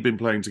who've only been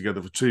playing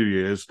together for 2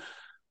 years,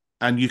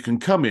 and you can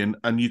come in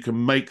and you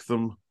can make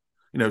them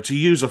to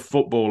use a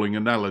footballing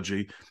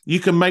analogy, you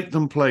can make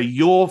them play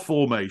your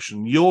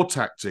formation, your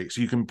tactics.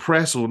 You can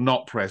press or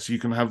not press. You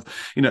can have,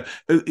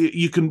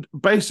 you can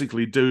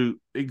basically do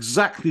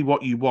exactly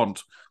what you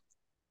want.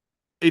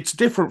 It's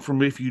different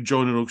from if you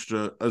join an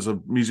orchestra as a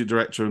music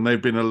director and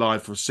they've been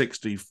alive for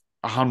 60,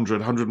 100,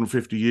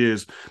 150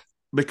 years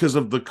because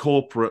of the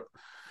corporate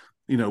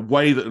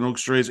way that an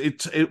orchestra is.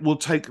 It will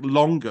take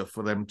longer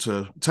for them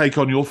to take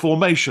on your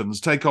formations,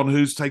 take on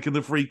who's taking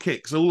the free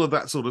kicks, all of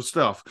that sort of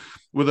stuff.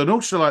 With an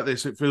orchestra like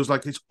this, it feels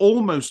like it's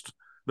almost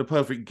the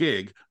perfect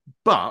gig,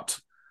 but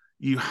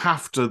you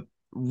have to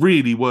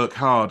really work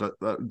hard at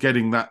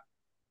getting that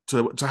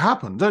to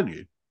happen, don't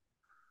you?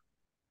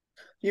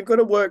 You've got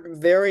to work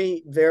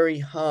very, very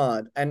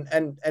hard,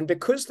 and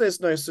because there's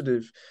no sort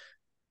of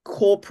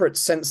corporate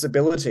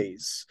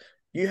sensibilities,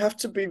 you have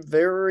to be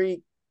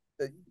very.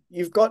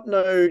 You've got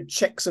no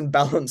checks and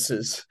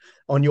balances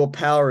on your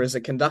power as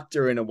a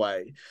conductor in a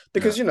way,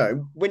 because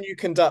when you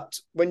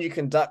conduct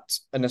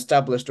an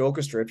established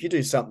orchestra, if you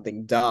do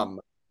something dumb,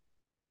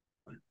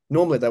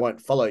 normally they won't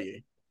follow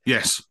you.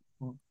 Yes.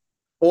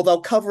 Or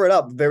they'll cover it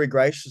up very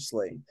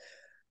graciously.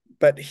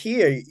 But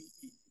here,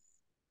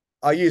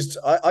 I used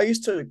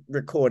to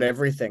record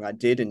everything I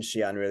did in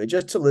Xi'an, really,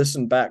 just to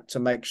listen back to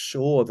make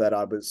sure that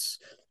I was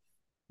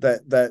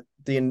that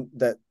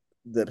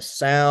the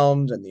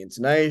sound and the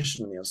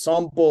intonation and the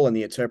ensemble and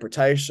the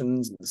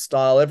interpretations and the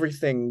style,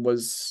 everything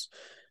was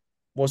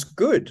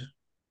good.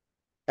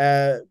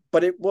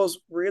 But it was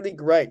really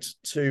great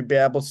to be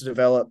able to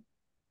develop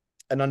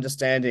an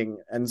understanding.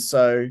 And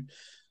so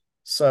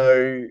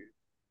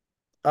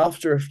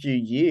after a few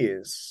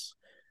years,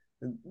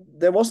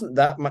 there wasn't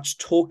that much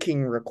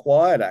talking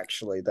required,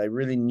 actually. They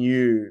really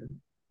knew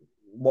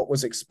what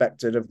was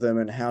expected of them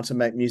and how to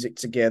make music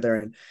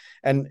together.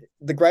 And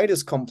the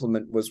greatest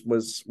compliment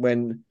was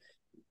when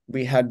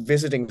we had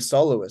visiting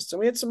soloists, and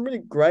we had some really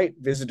great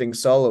visiting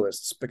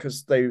soloists,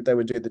 because they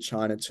would do the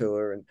China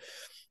tour, and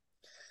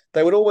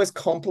they would always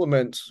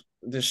compliment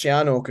the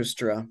Xi'an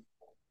Orchestra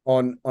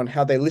on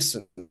how they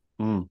listened.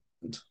 And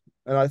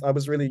I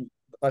was really,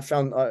 I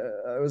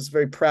was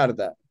very proud of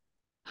that.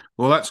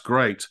 Well, that's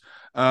great.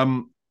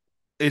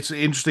 It's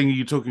interesting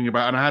you're talking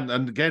about,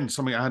 and again,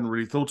 something I hadn't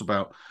really thought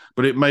about,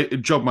 but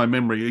it jogged my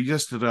memory.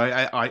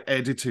 Yesterday, I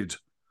edited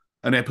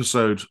an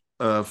episode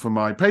for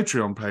my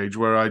Patreon page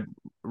where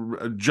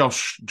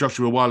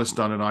Joshua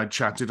Weilerstein and I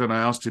chatted, and I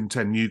asked him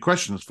 10 new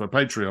questions for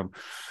Patreon.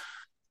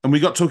 And we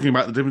got talking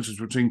about the differences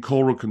between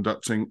choral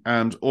conducting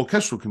and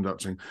orchestral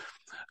conducting.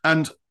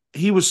 And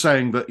he was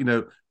saying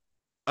that,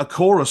 a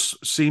chorus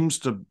seems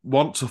to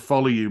want to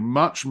follow you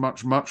much,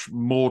 much, much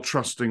more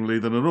trustingly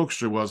than an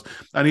orchestra was.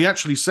 And he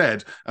actually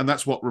said, and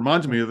that's what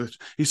reminded me of this,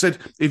 he said,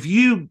 if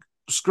you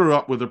screw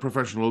up with a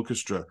professional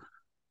orchestra,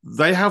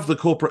 they have the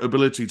corporate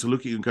ability to look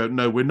at you and go,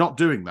 no, we're not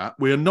doing that.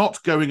 We're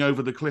not going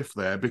over the cliff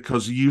there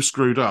because you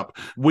screwed up.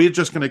 We're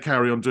just going to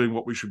carry on doing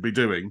what we should be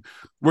doing.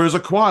 Whereas a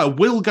choir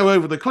will go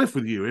over the cliff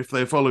with you if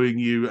they're following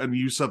you and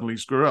you suddenly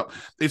screw up.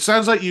 It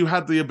sounds like you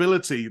had the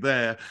ability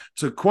there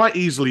to quite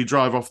easily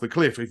drive off the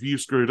cliff if you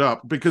screwed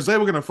up, because they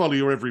were going to follow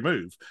your every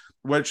move,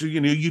 which,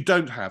 you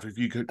don't have if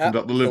you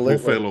conduct the Liverpool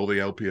Phil or the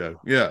LPO.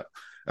 Yeah.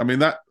 I mean,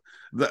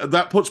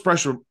 that puts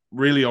pressure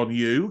really on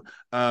you,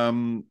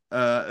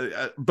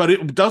 but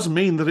it does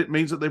mean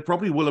that they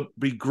probably will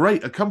be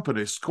great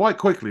accompanists quite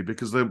quickly,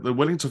 because they're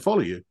willing to follow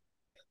you.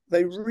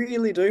 They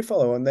really do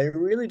follow, and they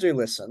really do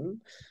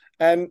listen.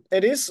 And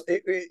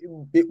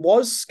it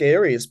was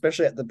scary,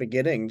 especially at the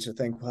beginning, to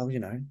think, well,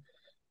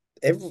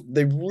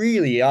 they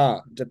really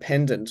are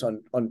dependent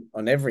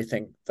on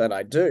everything that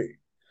I do.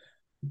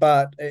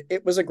 But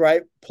it was a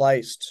great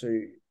place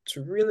to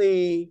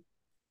really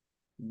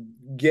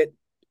get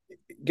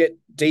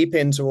deep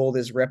into all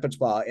this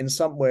repertoire in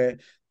somewhere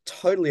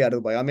totally out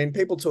of the way. I mean,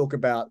 people talk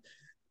about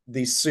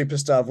these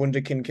superstar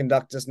Wunderkind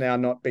conductors now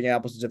not being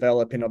able to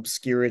develop in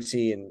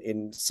obscurity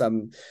in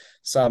some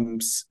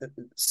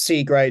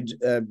C-grade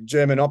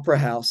German opera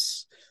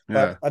house.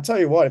 But I tell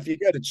you what, if you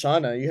go to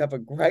China, you have a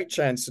great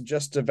chance to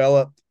just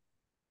develop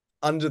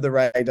under the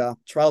radar,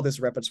 trial this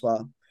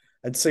repertoire,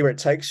 and see where it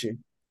takes you.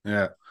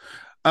 Yeah.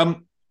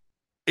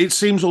 It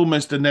seems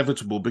almost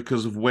inevitable,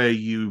 because of where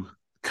you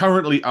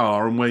currently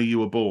are and where you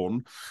were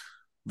born,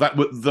 that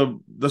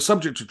the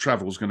subject of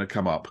travel is going to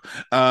come up.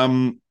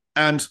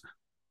 And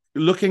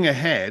looking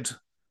ahead,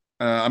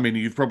 I mean,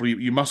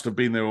 you must have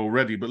been there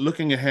already, but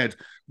looking ahead,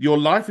 your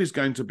life is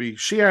going to be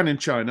Xi'an in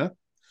China,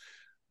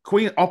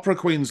 Opera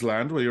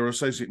Queensland, where you're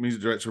associate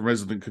music director and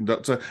resident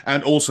conductor,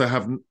 and also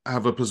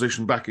have a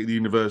position back at the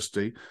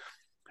university.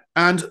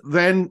 And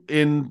then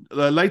in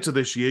later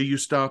this year, you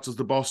start as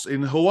the boss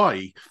in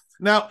Hawaii.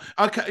 Now,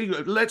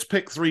 let's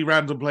pick 3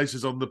 random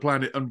places on the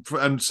planet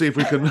and see if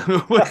we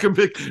can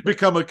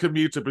become a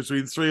commuter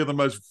between 3 of the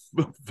most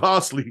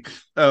vastly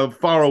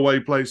far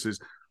away places.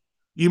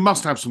 You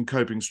must have some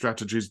coping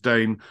strategies,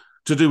 Dane,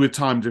 to do with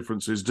time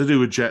differences, to do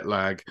with jet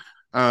lag.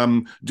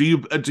 Do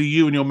you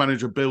and your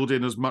manager build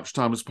in as much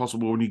time as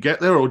possible when you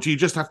get there, or do you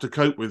just have to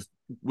cope with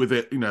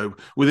it?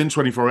 Within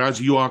 24 hours,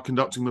 you are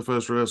conducting the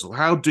first rehearsal.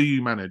 How do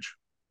you manage?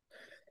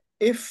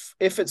 if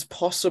it's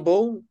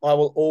possible, I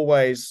will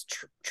always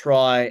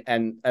try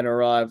and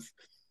arrive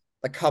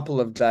a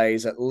couple of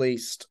days at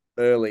least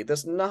early.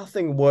 There's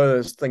nothing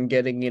worse than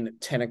getting in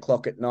at 10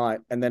 o'clock at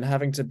night and then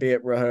having to be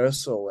at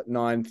rehearsal at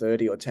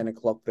 9:30 or 10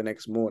 o'clock the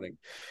next morning.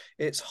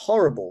 It's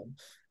horrible,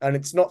 and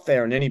it's not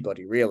fair on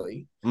anybody,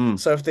 really. Mm.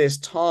 So if there's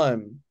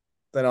time,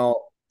 then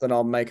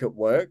I'll make it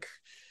work.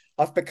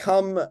 I've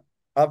become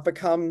I've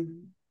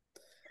become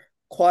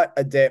quite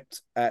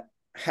adept at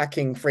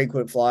hacking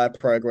frequent flyer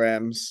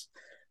programs.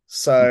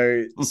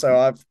 So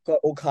I've got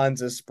all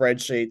kinds of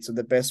spreadsheets of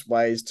the best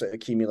ways to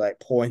accumulate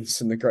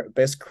points and the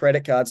best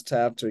credit cards to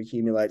have to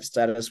accumulate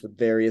status with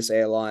various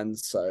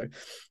airlines. So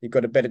you've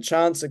got a better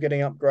chance of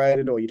getting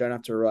upgraded, or you don't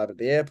have to arrive at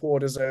the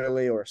airport as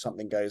early, or if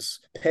something goes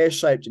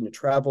pear-shaped in your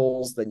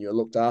travels, then you're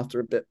looked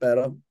after a bit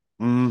better.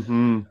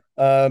 Hmm.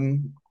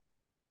 Um,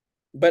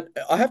 but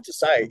I have to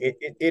say,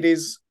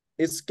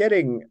 it's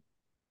getting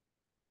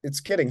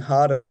it's getting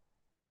harder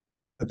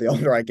the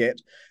older I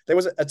get. There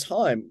was a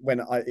time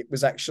when it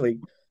was actually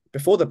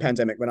before the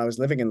pandemic, when I was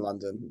living in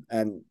London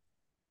and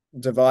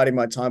dividing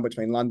my time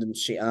between London,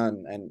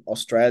 Xi'an, and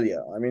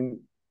Australia. I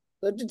mean,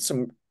 they did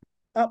some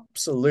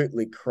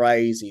absolutely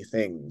crazy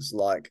things,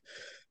 like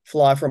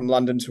fly from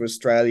London to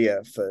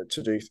Australia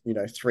to do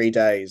 3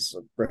 days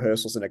of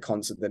rehearsals and a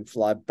concert, then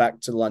fly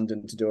back to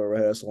London to do a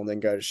rehearsal, and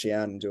then go to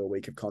Xi'an and do a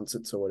week of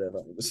concerts or whatever.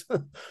 It was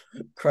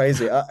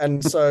crazy,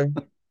 and so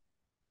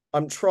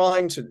I'm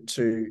trying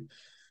to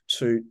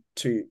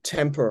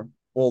temper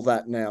all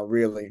that now,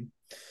 really.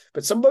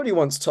 But somebody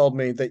once told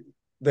me that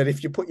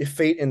if you put your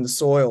feet in the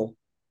soil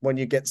when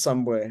you get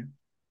somewhere,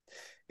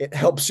 it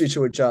helps you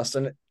to adjust.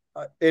 And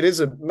it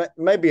is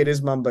maybe it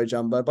is mumbo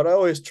jumbo, but I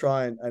always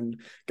try and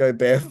go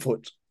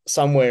barefoot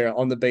somewhere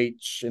on the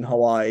beach in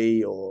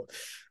Hawaii, or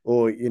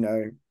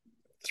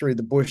through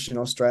the bush in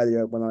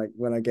Australia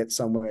when I get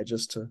somewhere,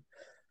 just to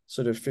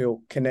sort of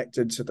feel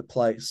connected to the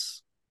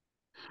place.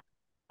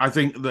 I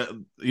think that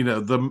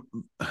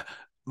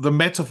the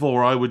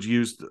metaphor I would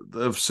use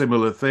of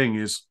similar thing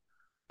is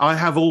I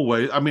have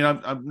always, I mean,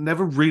 I've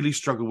never really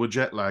struggled with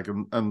jet lag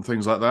and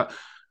things like that.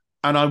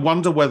 And I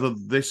wonder whether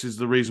this is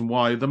the reason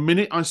why. The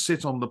minute I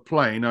sit on the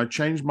plane, I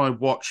change my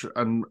watch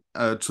and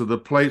to the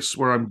place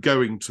where I'm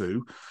going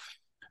to,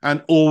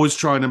 and always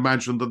try and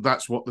imagine that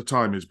that's what the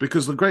time is.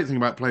 Because the great thing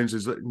about planes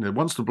is that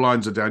once the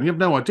blinds are down, you have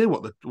no idea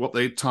what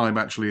the time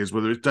actually is,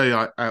 whether it's day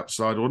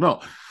outside or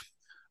not.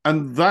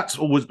 And that's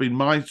always been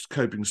my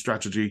coping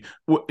strategy,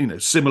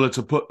 similar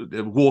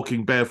to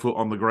walking barefoot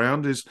on the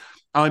ground, is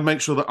I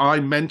make sure that I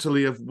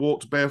mentally have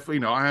walked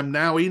barefoot. I am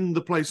now in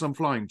the place I'm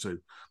flying to.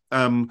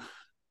 And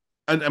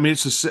I mean,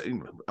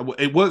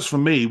 it works for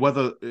me.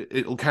 Whether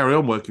it'll carry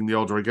on working the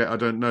older I get, I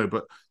don't know.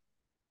 But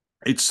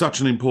it's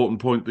such an important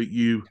point that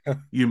you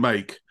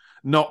make.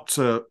 Not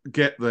to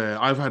get there.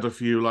 I've had a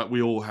few, like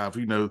we all have.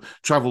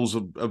 Travels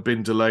have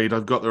been delayed.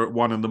 I've got there at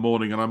 1 a.m.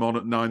 and I'm on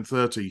at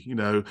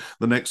 9:30.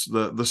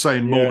 The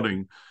same Yeah.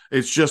 morning.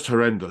 It's just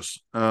horrendous.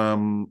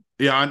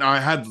 Yeah, and I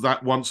had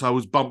that once. I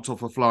was bumped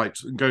off a flight.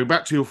 And going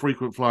back to your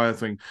frequent flyer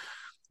thing,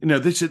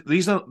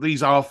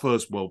 these are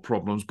first world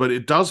problems, but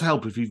it does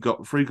help if you've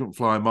got frequent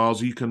flyer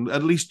miles. You can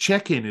at least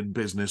check in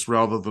business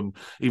rather than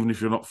even if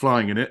you're not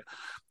flying in it,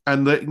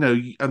 and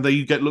and then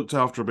you get looked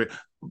after a bit.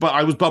 But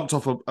I was bumped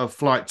off a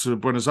flight to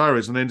Buenos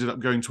Aires and ended up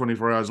going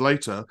 24 hours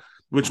later,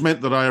 which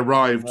meant that I Oh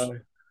arrived. no.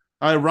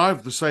 I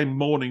arrived the same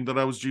morning that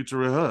I was due to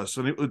rehearse,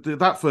 and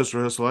that first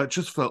rehearsal, it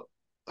just felt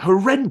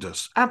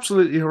horrendous,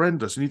 absolutely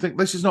horrendous. And you think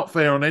this is not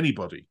fair on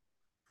anybody.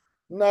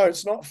 No,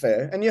 it's not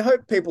fair. And you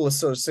hope people are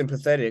sort of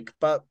sympathetic,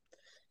 but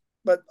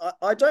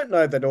I don't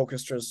know that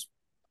orchestras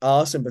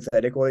are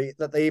sympathetic, or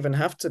that they even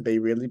have to be,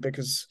 really,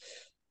 because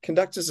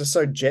conductors are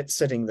so jet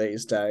setting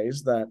these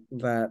days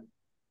that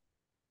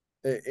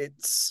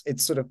it's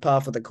sort of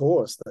par for the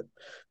course that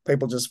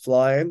people just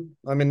fly in.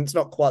 I mean, it's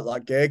not quite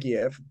like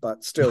Gergiev,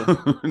 but still.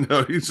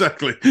 No,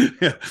 exactly.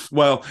 Yeah.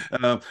 Well,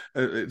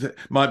 it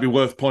might be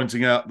worth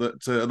pointing out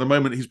that at the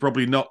moment he's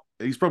probably not.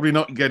 He's probably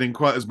not getting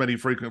quite as many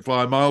frequent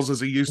flyer miles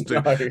as he used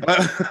to.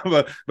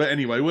 No. But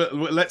anyway,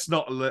 let's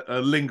not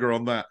linger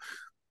on that.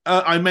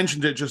 I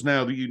mentioned it just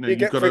now that You you've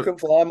get got a. frequent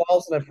flyer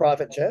miles in a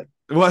private jet?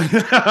 Well,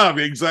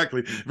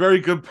 exactly. Very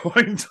good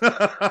point.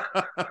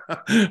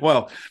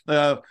 Well,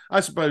 I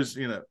suppose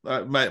I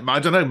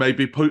don't know.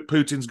 Maybe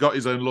Putin's got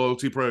his own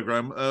loyalty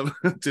program.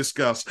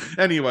 Discuss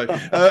anyway.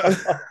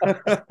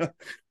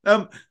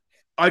 Um,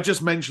 I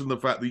just mentioned the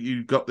fact that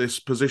you got this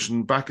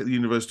position back at the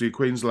University of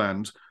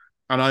Queensland,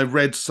 and I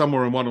read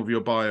somewhere in one of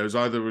your bios,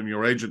 either in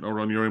your agent or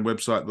on your own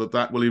website,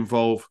 that will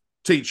involve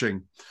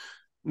teaching.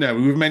 Now,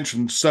 we've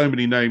mentioned so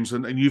many names,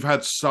 and you've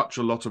had such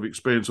a lot of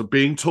experience of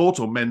being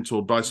taught or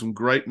mentored by some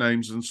great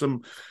names and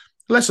some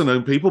lesser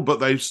known people, but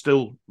they've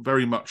still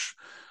very much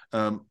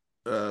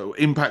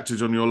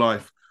impacted on your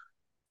life.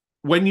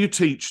 When you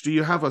teach, do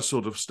you have a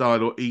sort of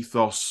style or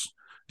ethos?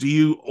 Do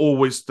you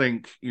always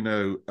think,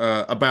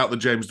 about the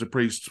James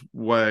DePriest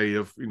way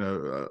of,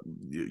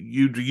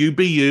 you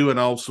be you and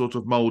I'll sort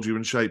of mold you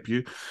and shape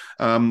you?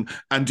 And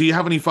do you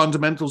have any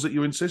fundamentals that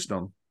you insist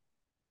on?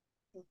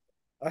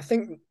 I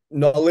think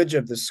knowledge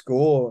of the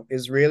score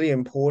is really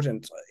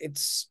important.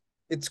 It's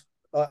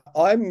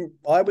I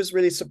was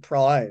really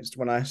surprised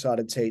when I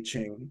started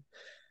teaching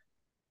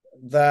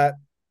that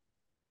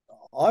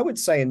I would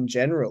say in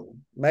general,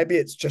 maybe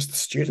it's just the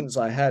students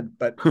I had,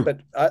 but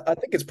I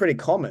think it's pretty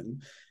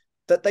common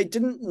that they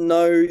didn't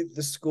know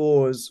the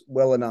scores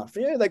well enough.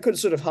 Yeah, they could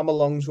sort of hum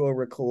along to a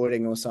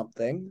recording or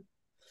something,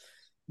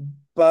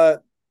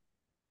 but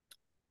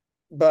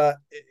but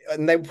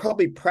and they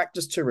probably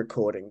practice to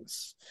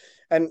recordings.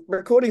 And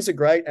recordings are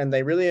great and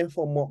they really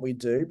inform what we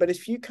do. But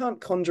if you can't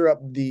conjure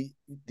up the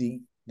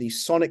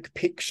sonic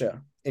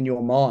picture in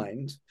your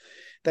mind,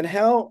 then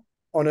how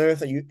on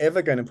earth are you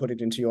ever going to put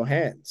it into your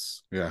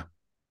hands? Yeah.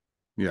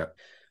 Yeah.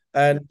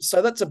 And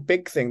so that's a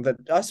big thing that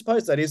I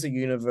suppose that is a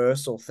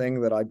universal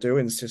thing that I do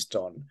insist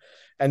on.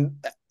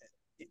 And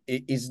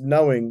is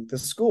knowing the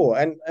score.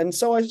 And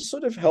so I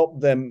sort of help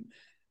them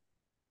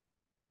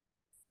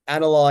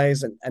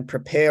analyze and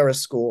prepare a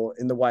score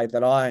in the way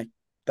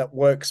that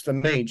works for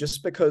me,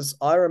 just because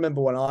I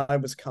remember when I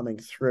was coming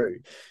through,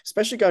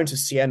 especially going to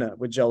Siena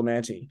with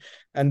Gelmanti,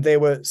 and there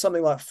were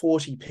something like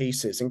 40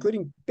 pieces,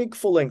 including big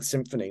full-length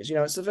symphonies.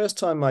 It's the first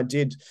time I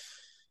did,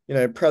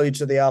 Prelude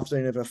to the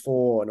Afternoon of a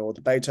Faun or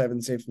the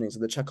Beethoven symphonies or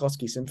the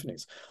Tchaikovsky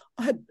symphonies.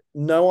 I had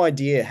no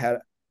idea how,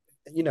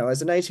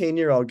 as an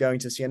 18-year-old going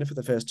to Siena for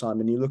the first time,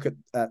 and you look at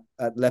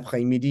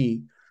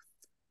L'Après-Midi,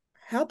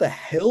 how the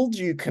hell do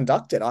you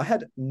conduct it? I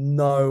had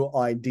no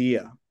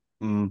idea.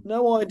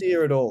 No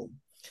idea at all.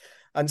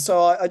 And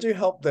so I do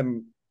help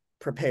them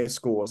prepare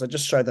scores. I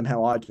just show them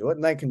how I do it,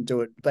 and they can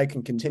do it. They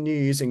can continue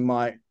using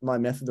my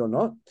method or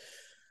not.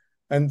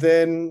 And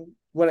then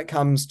when it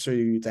comes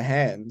to the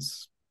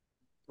hands,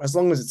 as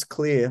long as it's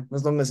clear,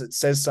 as long as it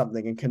says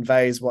something and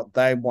conveys what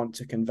they want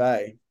to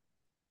convey,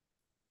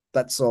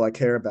 that's all I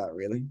care about,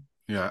 really.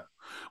 Yeah.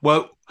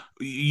 Well,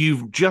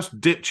 you've just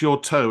dipped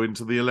your toe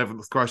into the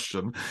 11th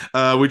question,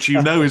 which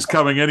is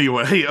coming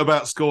anyway,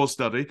 about score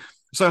study.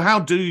 So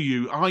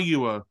are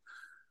you a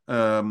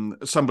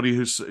somebody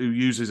who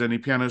uses any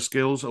piano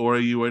skills, or are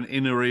you an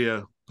inner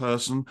ear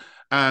person?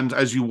 And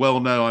as you well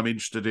know, I'm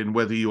interested in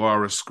whether you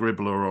are a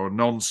scribbler or a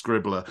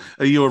non-scribbler.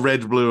 Are you a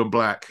red, blue, and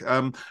black?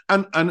 And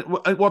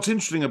what's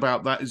interesting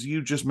about that is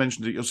you just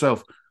mentioned it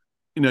yourself.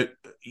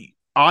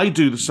 I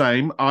do the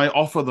same. I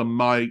offer them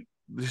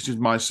this is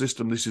my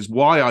system. This is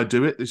why I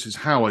do it. This is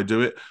how I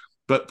do it.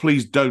 But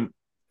please don't.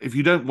 If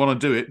you don't want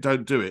to do it,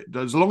 don't do it.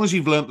 As long as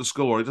you've learnt the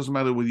score, it doesn't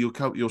matter whether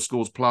your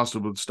score's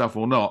plastered with stuff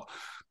or not,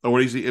 or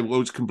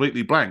it's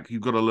completely blank.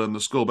 You've got to learn the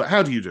score. But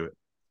how do you do it?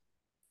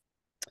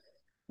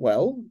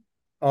 Well,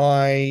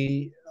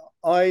 I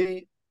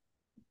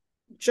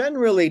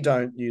generally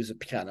don't use a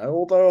piano,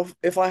 although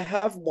if I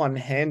have one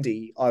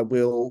handy, I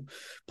will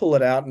pull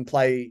it out and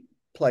play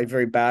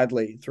very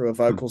badly through a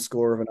vocal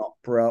score of an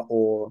opera,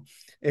 or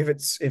if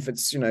it's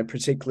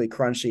particularly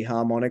crunchy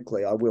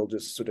harmonically, I will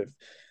just sort of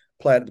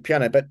play it at the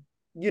piano. But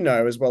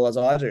as well as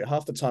I do,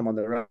 half the time on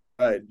the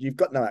road, you've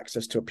got no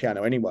access to a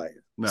piano anyway.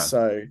 No.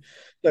 So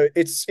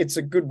it's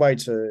a good way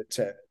to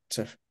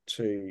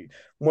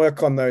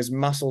work on those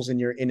muscles in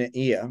your inner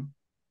ear.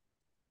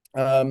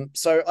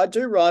 So I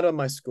do write on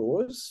my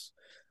scores,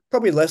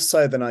 probably less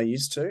so than I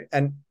used to.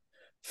 And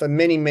for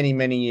many, many,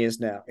 many years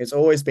now, it's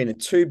always been a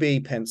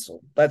 2B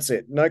pencil. That's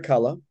it. No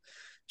color,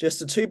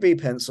 just a 2B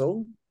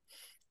pencil.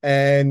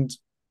 And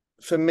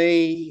for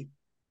me,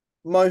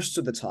 most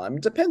of the time,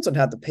 it depends on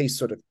how the piece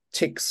sort of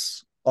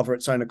ticks of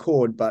its own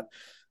accord. But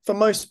for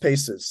most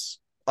pieces,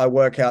 I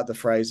work out the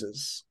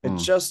phrases. It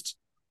just,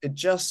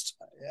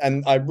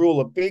 and I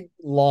rule a big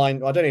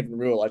line. I don't even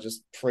rule. I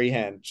just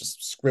freehand,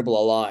 just scribble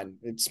a line.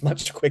 It's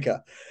much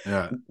quicker.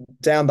 Yeah.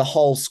 Down the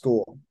whole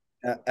score.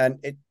 And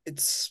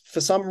it's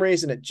for some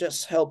reason, it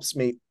just helps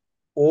me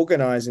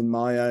organize in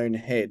my own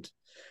head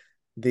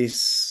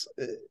this,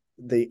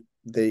 the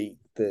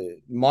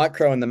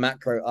micro and the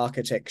macro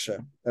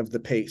architecture of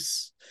the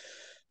piece.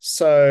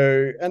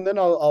 So, and then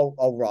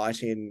I'll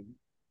write in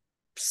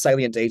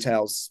salient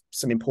details,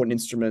 some important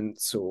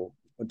instruments or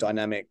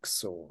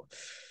dynamics or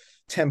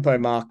tempo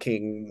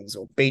markings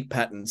or beat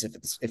patterns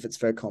if it's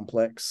very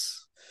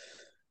complex.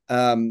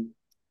 But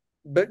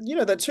that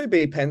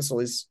 2B pencil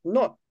is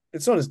not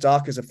as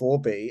dark as a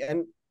 4B,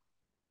 and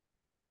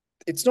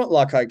it's not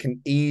like I can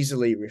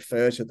easily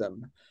refer to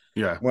them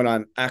when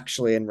I'm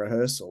actually in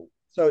rehearsal.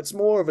 So it's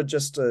more of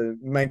just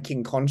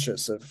making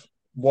conscious of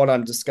what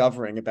I'm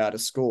discovering about a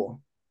score.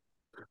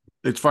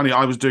 It's funny.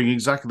 I was doing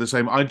exactly the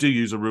same. I do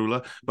use a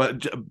ruler,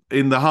 but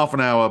in the half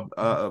an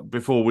hour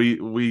before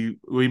we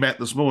met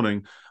this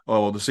morning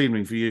or this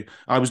evening for you,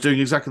 I was doing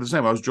exactly the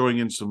same. I was drawing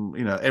in some,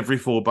 every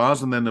 4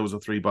 bars, and then there was a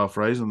 3-bar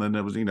phrase, and then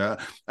there was,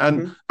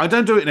 and I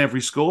don't do it in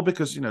every score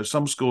because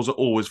some scores are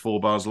always 4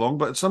 bars long,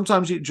 but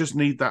sometimes you just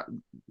need that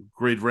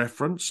grid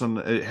reference, and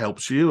it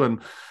helps you.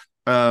 And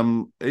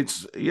I've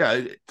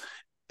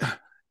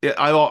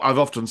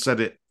often said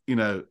it.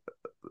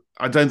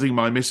 I don't think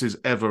my missus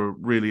ever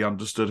really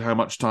understood how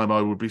much time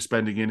I would be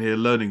spending in here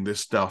learning this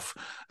stuff.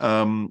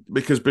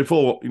 Because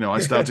before, I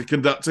started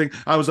conducting,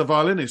 I was a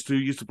violinist who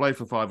used to play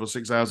for 5 or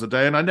 6 hours a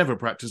day, and I never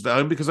practiced at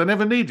home because I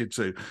never needed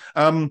to.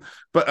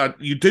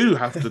 But you do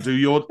have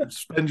to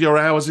spend your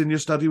hours in your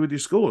study with your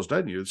scores,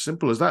 don't you? It's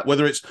simple as that.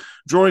 Whether it's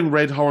drawing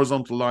red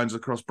horizontal lines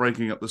across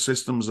breaking up the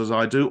systems as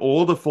I do,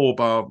 or the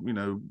 4-bar,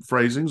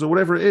 phrasings, or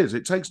whatever it is,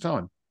 it takes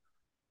time.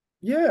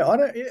 Yeah,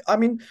 I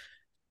mean,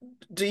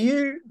 do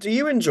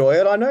you enjoy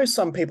it? I know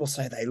some people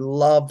say they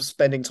love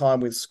spending time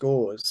with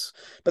scores,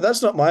 but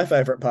that's not my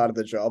favorite part of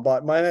the job.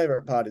 My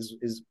favorite part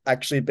is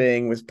actually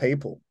being with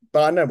people.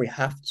 But I know we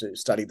have to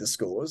study the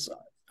scores.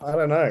 I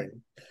don't know.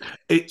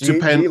 It Do you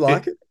depends.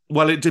 like it?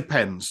 Well, it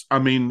depends. I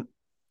mean,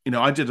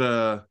 I did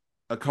a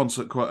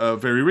concert quite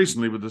very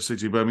recently with the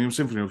City of Birmingham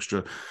Symphony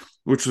Orchestra,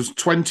 which was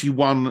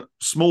 21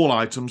 small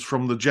items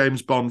from the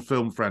James Bond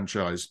film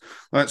franchise.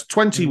 That's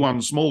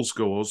 21 small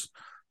scores.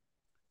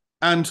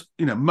 And,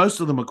 most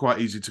of them are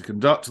quite easy to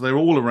conduct. They're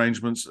all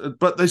arrangements,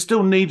 but they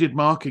still needed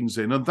markings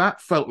in. And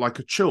that felt like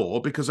a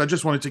chore because I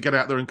just wanted to get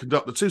out there and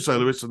conduct the 2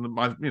 soloists and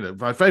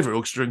my favorite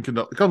orchestra and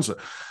conduct the concert.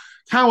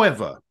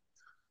 However,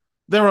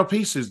 there are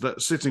pieces that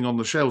are sitting on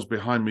the shelves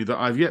behind me that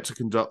I've yet to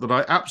conduct that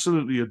I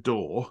absolutely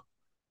adore.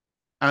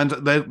 And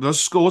the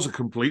scores are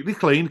completely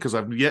clean because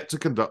I've yet to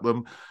conduct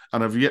them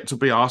and I've yet to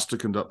be asked to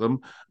conduct them.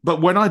 But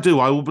when I do,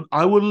 I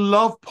will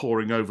love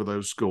poring over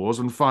those scores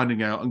and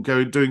finding out and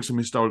doing some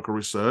historical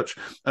research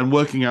and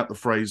working out the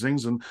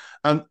phrasings. And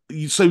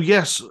so,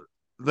 yes,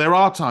 there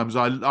are times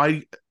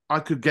I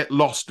could get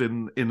lost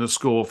in a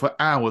score for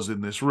hours in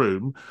this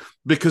room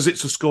because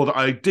it's a score that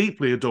I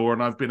deeply adore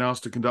and I've been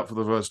asked to conduct for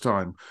the first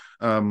time.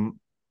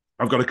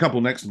 I've got a couple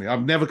next to me.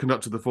 I've never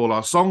conducted the 4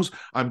 last songs.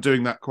 I'm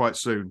doing that quite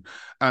soon.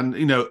 And,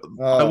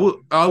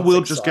 I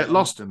will just get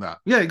lost in that.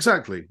 Yeah,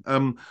 exactly.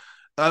 And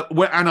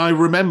I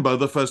remember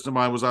the first time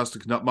I was asked to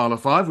conduct Mahler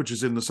 5, which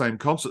is in the same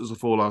concert as the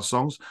 4 last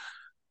songs.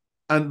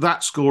 And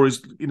that score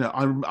is,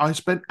 I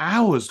spent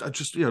hours. I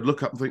just,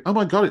 look up and think, oh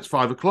my God, it's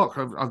 5 o'clock.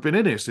 I've been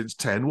in here since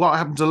 10. What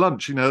happened to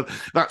lunch?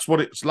 That's what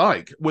it's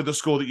like with a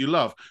score that you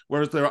love.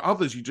 Whereas there are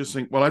others you just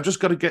think, well, I've just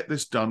got to get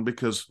this done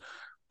because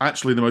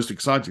actually the most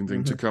exciting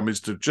thing to come is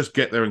to just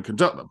get there and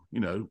conduct them,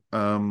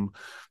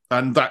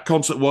 and that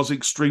concert was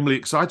extremely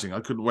exciting.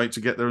 I couldn't wait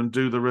to get there and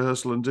do the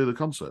rehearsal and do the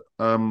concert.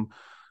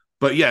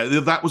 But yeah,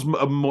 that was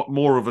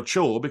more of a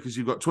chore because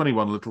you've got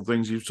 21 little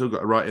things. You've still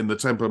got to write in the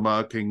tempo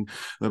marking,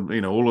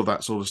 all of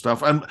that sort of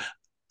stuff. And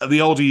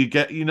the older you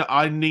get,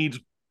 I need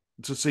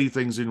to see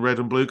things in red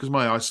and blue because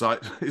my eyesight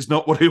is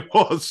not what it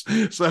was.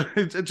 So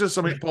it's just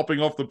something popping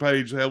off the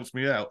page helps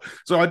me out.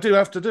 So I do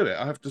have to do it.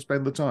 I have to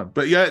spend the time.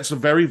 But yeah, it's a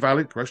very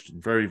valid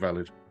question. Very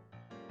valid.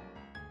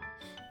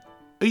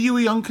 Are you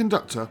a young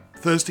conductor,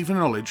 thirsty for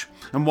knowledge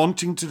and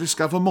wanting to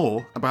discover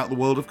more about the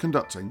world of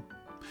conducting?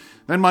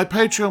 Then my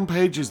Patreon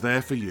page is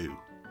there for you.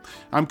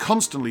 I'm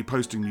constantly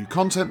posting new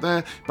content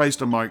there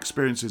based on my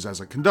experiences as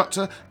a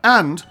conductor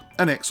and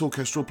an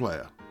ex-orchestral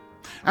player.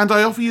 And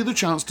I offer you the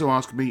chance to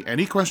ask me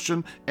any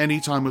question any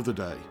time of the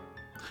day.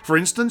 For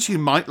instance, you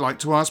might like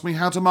to ask me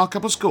how to mark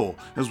up a score,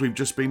 as we've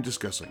just been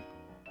discussing.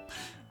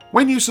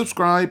 When you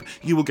subscribe,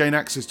 you will gain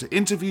access to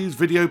interviews,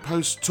 video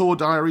posts, tour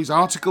diaries,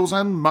 articles,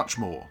 and much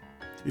more.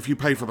 If you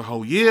pay for the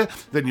whole year,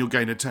 then you'll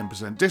gain a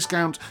 10%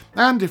 discount,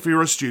 and if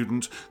you're a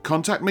student,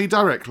 contact me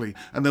directly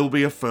and there will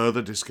be a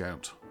further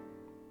discount.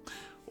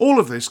 All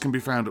of this can be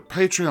found at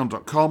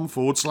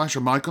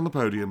patreon.com/a mic on the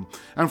podium,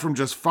 and from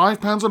just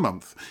 £5 a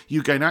month,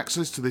 you gain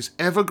access to this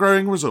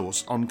ever-growing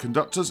resource on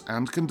conductors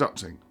and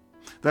conducting.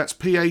 That's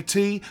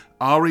patreon.com.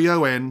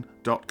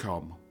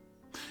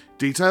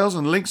 Details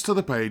and links to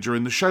the page are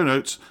in the show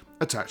notes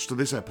attached to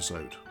this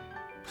episode.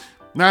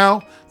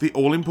 Now, the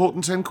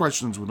all-important 10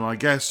 questions with my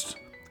guest,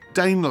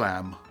 Dane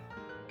Lam.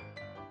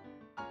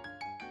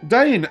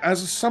 Dane,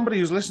 as somebody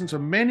who's listened to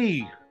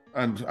many,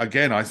 and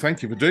again, I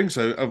thank you for doing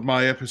so, of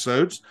my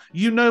episodes,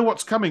 you know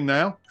what's coming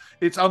now.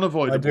 It's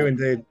unavoidable. I do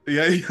indeed.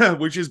 Yeah,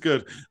 which is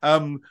good.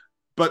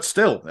 But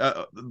still,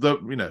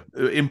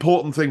 the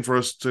important thing for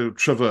us to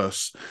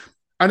traverse.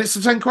 And it's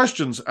the 10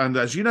 questions. And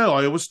as you know,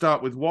 I always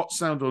start with what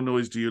sound or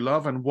noise do you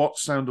love and what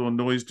sound or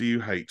noise do you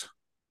hate?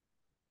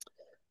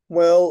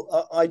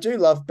 Well, I do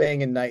love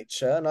being in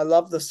nature and I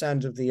love the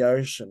sound of the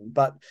ocean,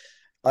 but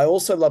I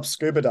also love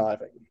scuba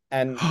diving.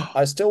 And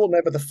I still will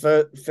never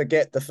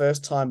forget the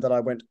first time that I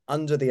went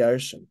under the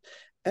ocean.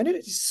 And it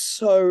is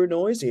so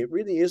noisy. It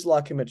really is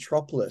like a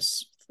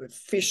metropolis.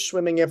 Fish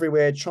swimming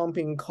everywhere,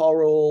 chomping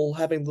coral,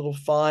 having little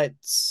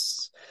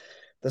fights,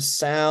 the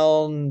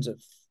sound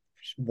of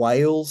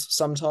whales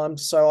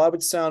sometimes. So I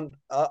would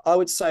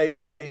say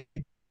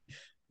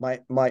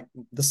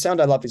the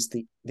sound I love is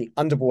the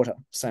underwater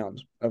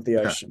sound of the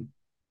ocean.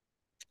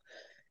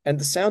 And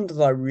the sound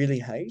that I really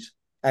hate,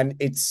 and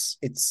it's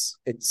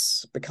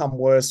become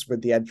worse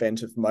with the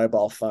advent of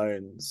mobile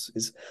phones,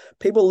 is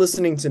people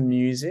listening to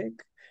music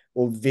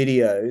or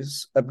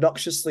videos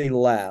obnoxiously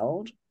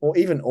loud or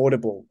even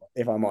audible,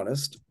 if I'm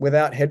honest,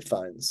 without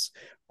headphones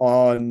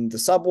on the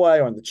subway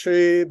or on the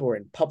tube or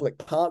in public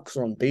parks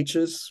or on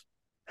beaches.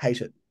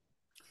 hate it.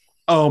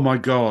 Oh my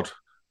God.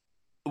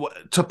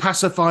 To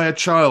pacify a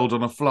child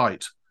on a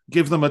flight,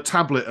 give them a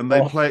tablet and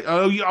they Oh, play.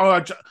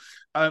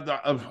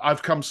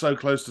 I've come so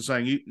close to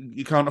saying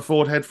you can't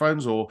afford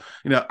headphones, or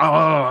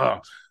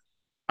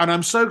and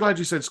I'm so glad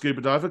you said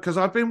scuba diver, because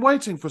I've been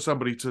waiting for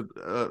somebody to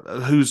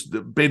who's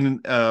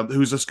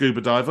a scuba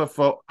diver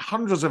for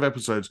hundreds of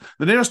episodes.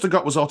 The nearest I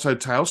got was Otto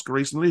Tausk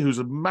recently, who's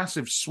a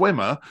massive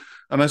swimmer,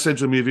 and I said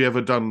to him, "Have you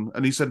ever done?"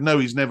 And he said, "No,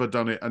 he's never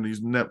done it, and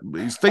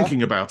he's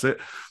thinking about it."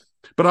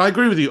 But I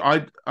agree with you.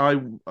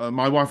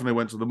 My wife and I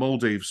went to the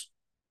Maldives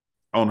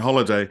on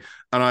holiday,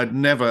 and I'd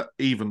never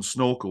even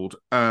snorkeled,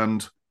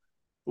 and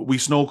we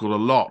snorkeled a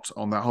lot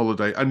on that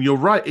holiday. And you're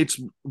right, it's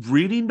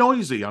really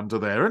noisy under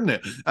there, isn't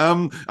it?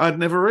 I'd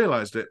never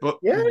realized it, but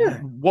yeah.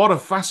 what a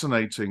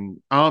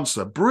fascinating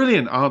answer.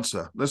 Brilliant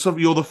answer.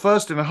 You're the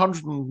first in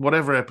 100 and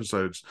whatever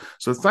episodes.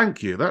 So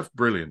thank you. That's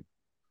brilliant.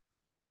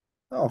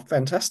 Oh,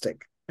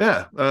 fantastic.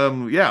 Yeah,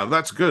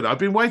 that's good. I've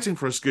been waiting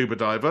for a scuba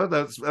diver.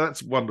 That's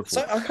So wonderful.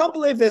 I can't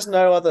believe there's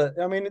no other.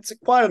 I mean, it's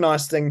quite a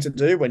nice thing to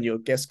do when you're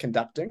guest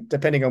conducting,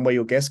 depending on where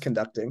you're guest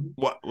conducting.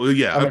 Well, I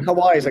yeah, mean,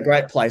 Hawaii is a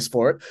great place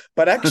for it.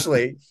 But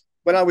actually,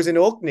 when I was in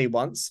Orkney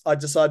once, I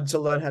decided to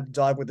learn how to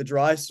dive with a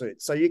dry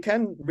suit. So you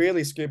can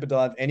really scuba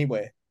dive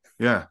anywhere.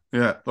 yeah.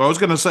 Well, I was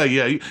going to say,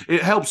 yeah,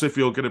 it helps if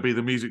you're going to be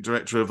the music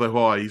director of the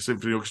Hawaii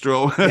Symphony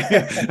Orchestra.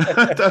 Yeah.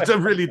 That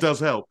really does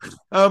help.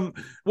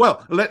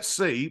 Well, let's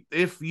see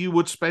if you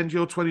would spend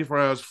your 24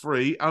 hours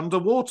free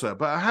underwater.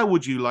 But how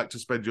would you like to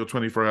spend your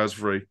 24 hours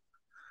free?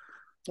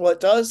 Well, it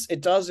does. It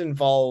does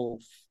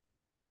involve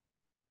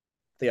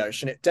the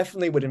ocean. It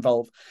definitely would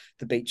involve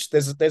the beach.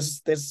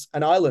 There's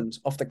an island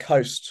off the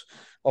coast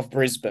of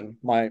Brisbane,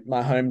 my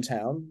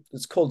hometown.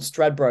 It's called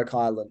Stradbroke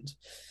Island,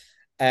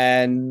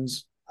 and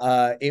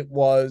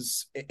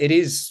it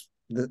is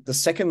the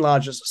second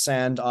largest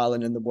sand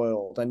island in the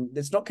world, and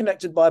it's not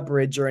connected by a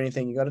bridge or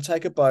anything. You got to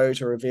take a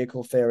boat or a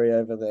vehicle ferry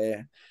over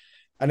there.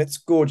 And it's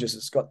gorgeous.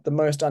 It's got the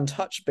most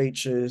untouched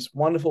beaches,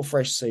 wonderful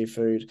fresh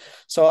seafood.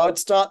 So I would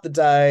start the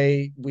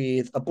day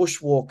with a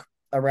bushwalk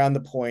around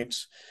the point,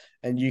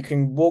 and you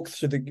can walk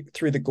through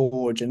the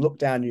gorge and look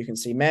down. You can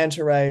see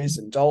manta rays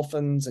and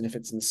dolphins, and if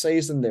it's in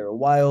season, there are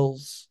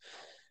whales.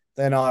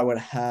 Then I would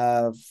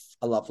have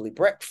a lovely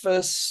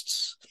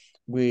breakfast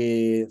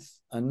with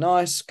a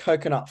nice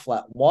coconut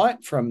flat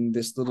white from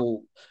this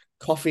little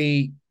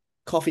coffee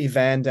coffee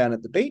van down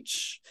at the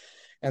beach.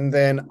 And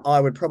then I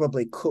would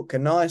probably cook a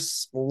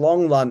nice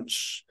long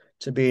lunch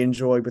to be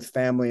enjoyed with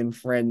family and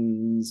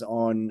friends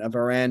on a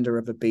veranda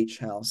of a beach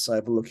house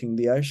overlooking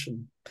the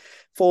ocean.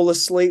 Fall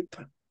asleep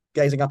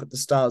gazing up at the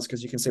stars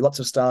because you can see lots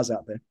of stars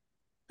out there.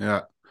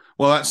 Yeah.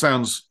 Well, that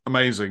sounds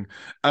amazing.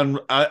 And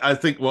I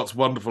think what's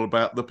wonderful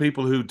about the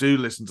people who do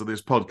listen to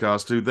this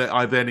podcast,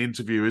 I then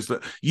interview, is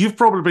that you've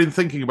probably been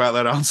thinking about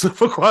that answer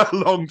for quite a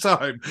long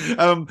time.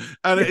 And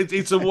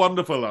it's a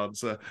wonderful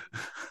answer.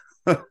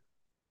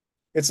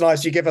 It's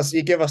nice you give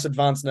us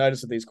advance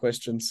notice of these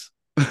questions.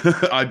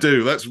 I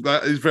do.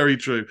 That is very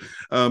true.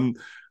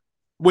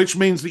 Which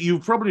means that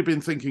you've probably been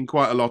thinking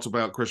quite a lot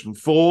about question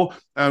 4.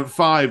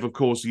 5, of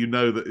course, you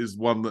know that is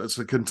one that's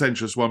a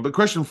contentious one. But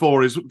question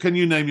 4 is: can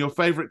you name your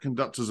favourite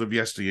conductors of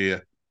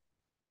yesteryear?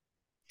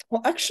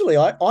 Well, actually,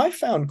 I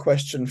found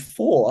question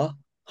 4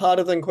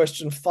 harder than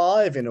question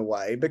 5 in a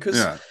way because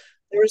Yeah,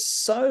 there are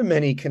so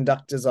many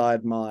conductors I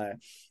admire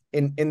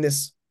in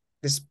this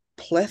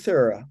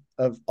plethora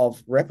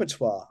of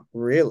repertoire,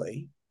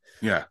 really.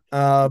 yeah,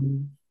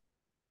 Um,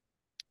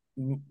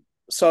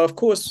 so of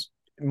course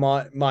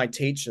my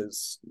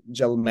teachers,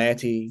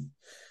 Gelmati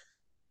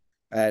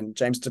and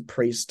James de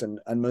Priest and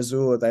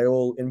Mazur, they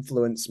all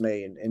influenced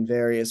me in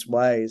various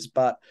ways.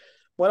 But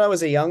when I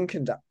was a young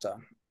conductor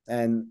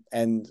and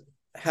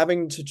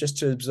having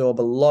to absorb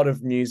a lot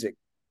of music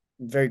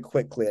very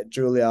quickly at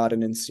Juilliard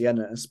and in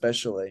Siena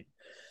especially,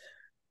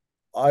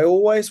 I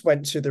always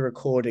went to the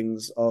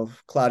recordings of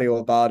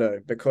Claudio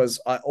Abbado because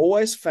I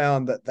always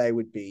found that they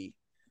would be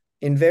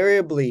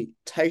invariably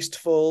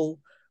tasteful,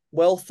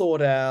 well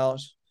thought out,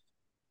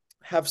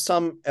 have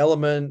some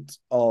element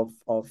of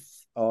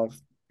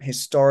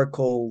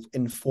historical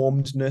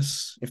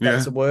informedness, if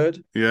that's yeah, a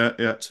word, yeah.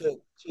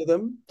 to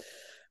them.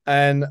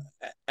 And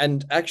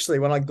and actually,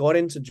 when I got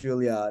into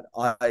Juilliard,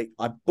 I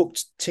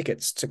booked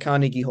tickets to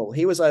Carnegie Hall.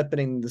 He was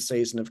opening the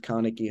season of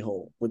Carnegie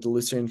Hall with the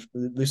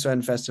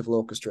Lucerne Festival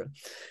Orchestra,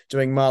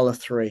 doing Mahler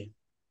 3.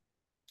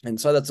 And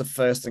so that's the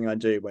first thing I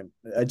did when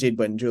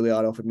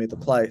Juilliard offered me the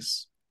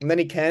place. And then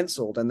he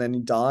cancelled, and then he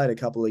died a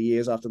couple of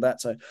years after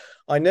that. So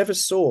I never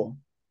saw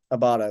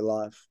Abbado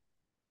live.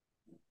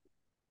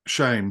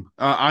 Shame.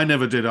 I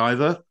never did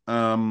either.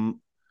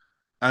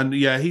 And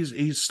yeah,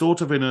 he's sort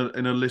of in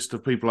a list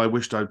of people I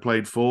wished I'd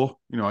played for.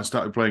 You know, I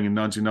started playing in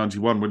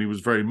 1991 when he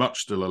was very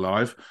much still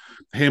alive.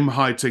 Him,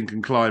 Haitink,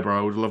 and Kleiber,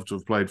 I would love to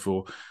have played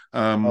for.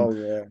 Oh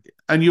yeah,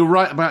 And you're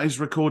right about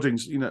his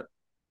recordings. You know,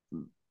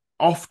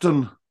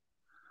 often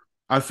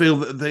I feel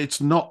that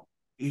it's not.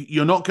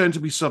 You're not going to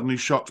be suddenly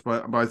shocked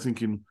by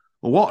thinking,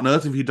 "Well, what on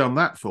earth have you done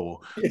that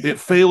for?" It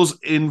feels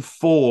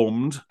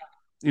informed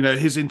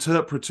his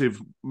interpretive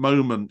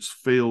moments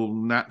feel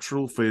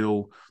natural,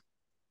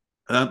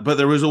 but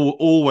there is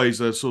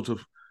always a sort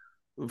of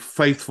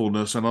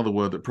faithfulness, another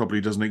word that probably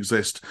doesn't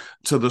exist,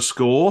 to the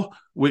score,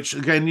 which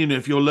again,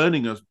 if you're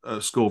learning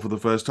a score for the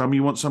first time,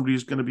 you want somebody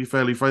who's going to be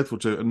fairly faithful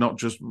to it and not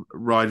just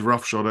ride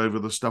roughshod over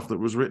the stuff that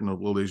was written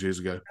all these years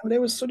ago.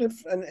 There was sort of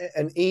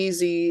an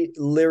easy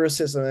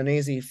lyricism, an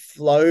easy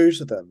flow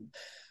to them.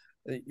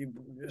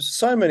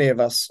 So many of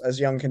us as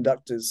young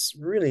conductors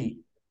really,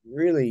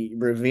 really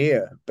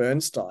revere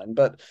Bernstein,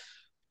 but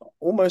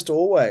almost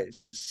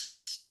always,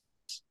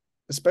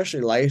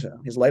 especially later,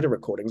 his later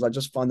recordings, I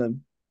just find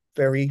them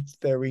very,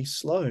 very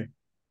slow.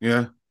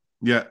 Yeah.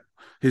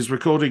 His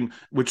recording,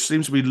 which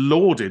seems to be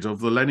lauded, of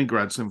the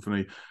Leningrad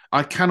Symphony,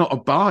 I cannot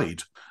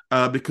abide,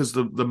 because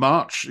the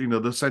march,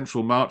 the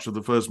central march of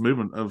the first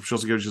movement of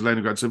Shostakovich's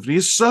Leningrad Symphony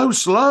is so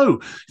slow.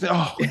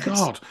 Oh, yes.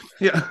 God.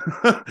 Yeah.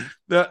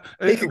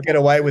 He could get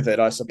away with it,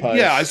 I suppose.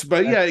 Yeah, I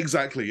suppose. Yeah,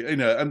 exactly.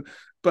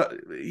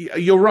 But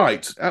you're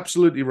right,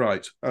 absolutely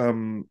right.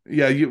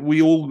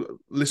 We all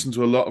listen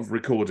to a lot of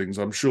recordings.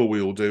 I'm sure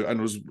we all do.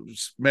 And as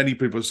many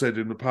people have said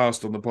in the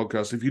past on the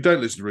podcast, if you don't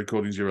listen to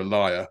recordings, you're a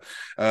liar.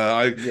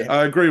 I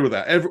agree with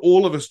that.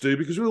 All of us do,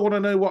 because we want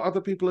to know what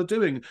other people are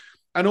doing.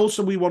 And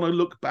also we want to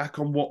look back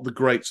on what the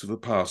greats of the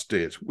past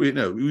did. We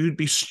would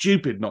be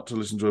stupid not to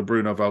listen to a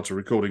Bruno Walter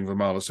recording of a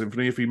Mahler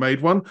symphony if he made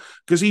one,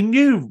 because he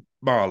knew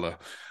Mahler.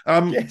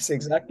 Yes,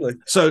 exactly.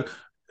 So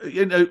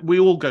we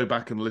all go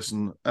back and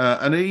listen.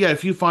 And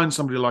if you find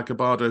somebody like a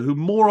bardo who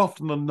more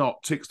often than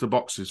not ticks the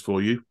boxes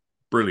for you,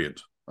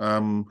 brilliant.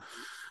 That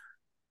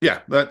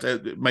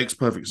makes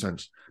perfect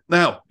sense.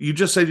 Now, you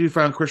just said you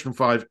found question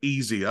 5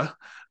 easier.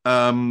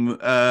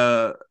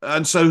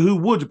 And so who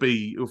would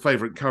be your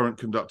favourite current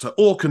conductor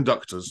or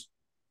conductors?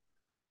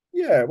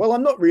 Yeah, well,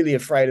 I'm not really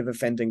afraid of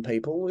offending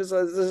people,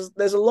 because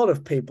there's a lot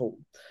of people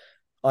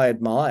I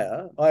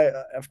admire.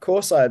 Of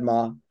course, I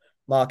admire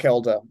Mark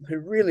Elder, who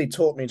really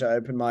taught me to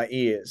open my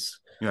ears.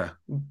 Yeah.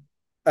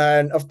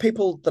 And of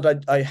people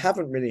that I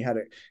haven't really had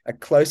a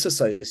close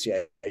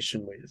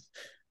association with.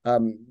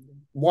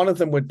 One of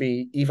them would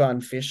be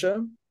Ivan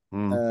Fischer,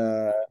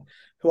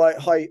 who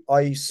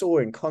I saw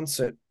in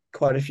concert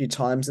quite a few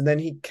times. And then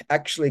he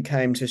actually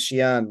came to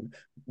Xi'an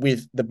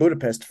with the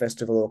Budapest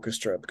Festival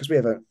Orchestra, because we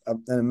have an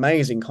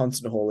amazing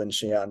concert hall in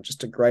Xi'an,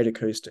 just a great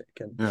acoustic.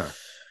 And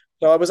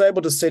so I was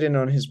able to sit in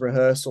on his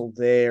rehearsal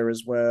there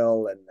as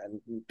well, and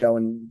go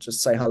and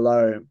just say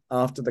hello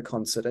after the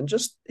concert. And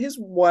just his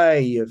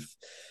way of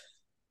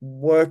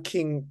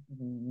working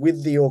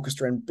with the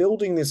orchestra and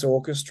building this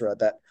orchestra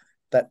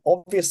that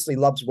obviously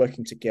loves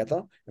working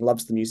together and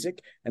loves the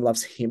music and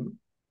loves him.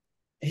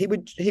 He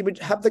would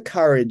have the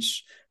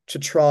courage to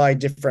try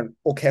different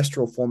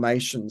orchestral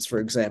formations, for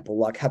example,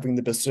 like having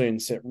the bassoon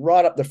sit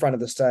right up the front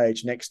of the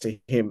stage next to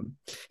him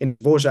in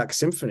Dvorak's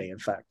symphony, in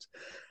fact.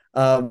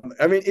 I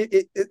mean,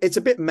 it's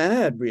a bit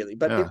mad, really,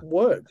 but it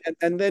worked.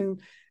 And then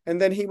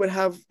he would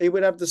have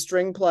the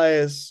string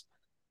players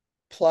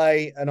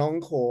play an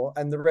encore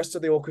and the rest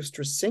of the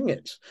orchestra sing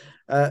it.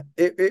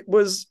 It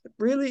was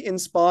really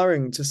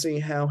inspiring to see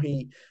how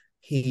he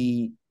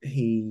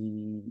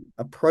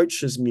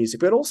approaches music,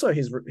 but also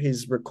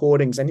his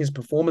recordings and his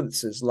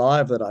performances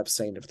live that I've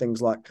seen of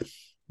things like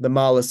the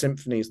Mahler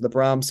symphonies, the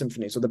Brahms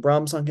symphonies, or the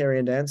Brahms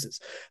Hungarian dances.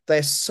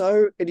 They're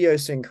so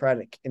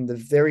idiosyncratic in the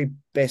very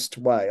best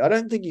way. I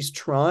don't think he's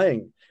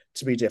trying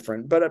to be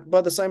different, but by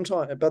the same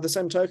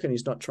token,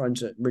 he's not trying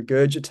to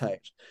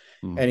regurgitate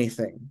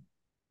anything.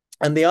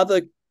 And the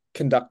other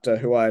conductor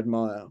who I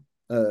admire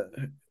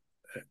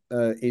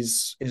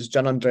is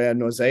Gianandrea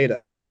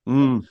Noseda,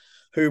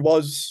 who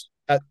was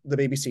at the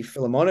BBC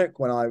Philharmonic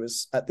when I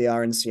was at the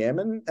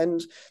RNCM,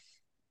 and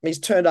he's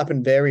turned up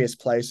in various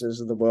places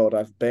of the world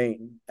I've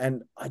been,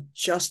 and I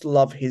just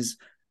love his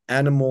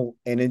animal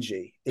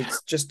energy.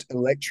 It's just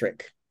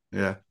electric.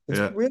 Yeah,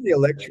 it's really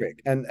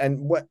electric, and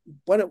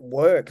when it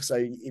works,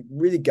 it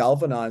really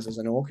galvanizes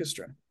an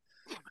orchestra.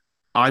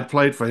 I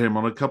played for him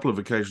on a couple of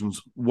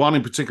occasions. One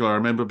in particular I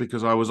remember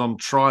because I was on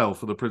trial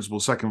for the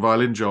principal's second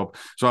violin job,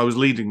 so I was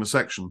leading the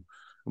section,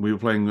 and we were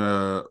playing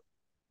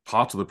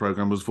part of the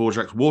program was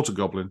Dvorak's Water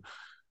Goblin.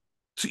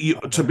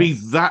 To be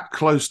that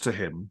close to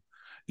him,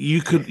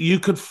 you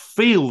could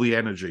feel the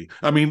energy.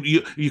 I mean,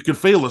 you could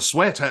feel the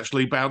sweat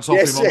actually bounce off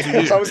him onto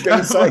you. I was going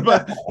to say,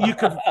 but you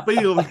could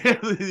feel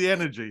the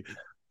energy.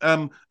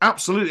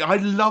 Absolutely, I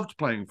loved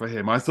playing for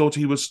him. I thought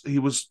he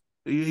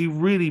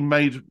really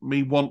made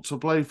me want to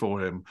play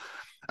for him.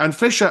 And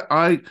Fischer,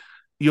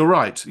 you're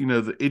right.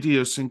 The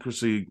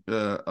idiosyncrasy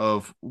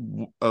of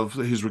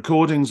his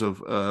recordings,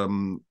 of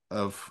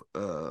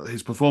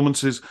his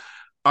performances.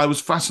 I was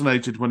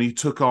fascinated when he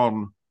took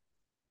on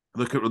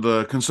the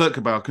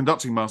Concertgebouw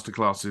conducting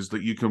masterclasses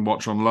that you can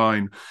watch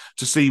online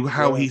to see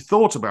how he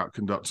thought about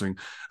conducting.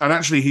 And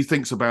actually, he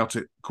thinks about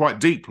it quite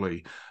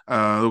deeply.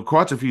 There were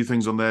quite a few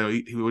things on there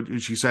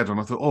which he said, and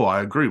I thought, I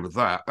agree with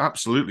that.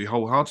 Absolutely,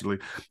 wholeheartedly.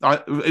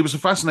 It was a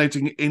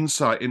fascinating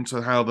insight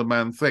into how the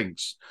man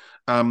thinks.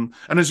 And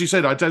as you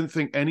said, I don't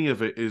think any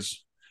of it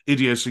is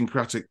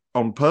idiosyncratic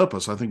on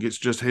purpose. I think it's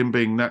just him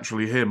being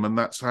naturally him, and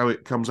that's how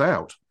it comes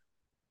out.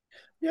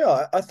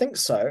 Yeah, I think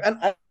so. And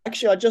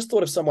actually, I just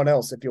thought of someone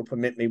else, if you'll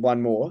permit me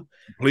one more.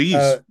 Uh,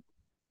 Please.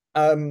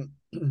 um,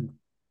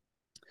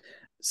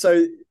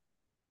 so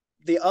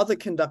the other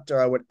conductor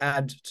I would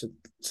add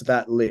to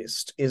that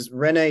list is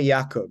Rene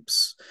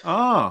Jacobs.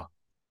 Ah,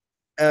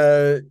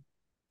 Uh,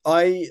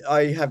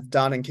 I have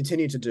done and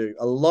continue to do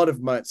a lot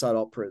of Mozart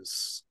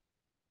operas,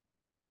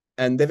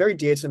 and they're very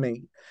dear to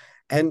me.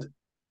 And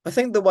I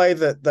think the way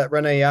that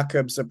Rene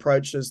Jacobs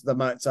approaches the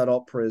Mozart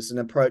operas and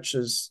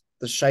approaches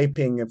the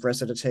shaping of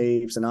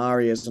recitatives and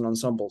arias and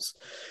ensembles,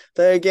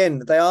 they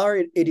are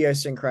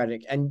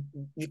idiosyncratic, and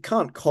you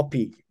can't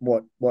copy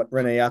what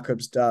Rene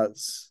Jacobs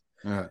does,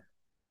 yeah.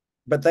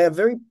 but they are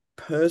very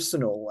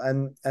personal,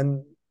 and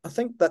I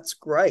think that's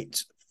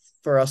great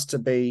for us to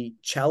be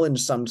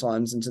challenged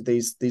sometimes into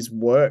these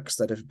works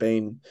that have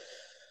been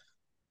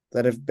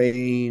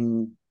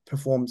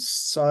performed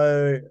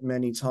so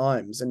many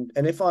times. And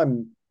if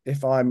I'm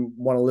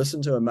want to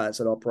listen to a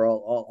Mozart opera,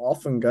 I'll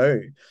often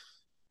go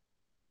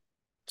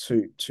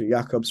to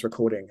Jakob's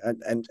recording,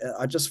 and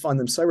I just find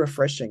them so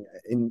refreshing.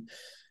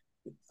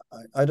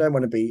 I don't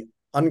want to be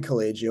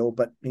uncollegial,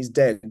 but he's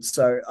dead.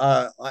 So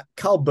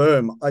Carl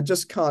Böhm,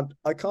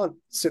 I can't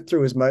sit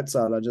through his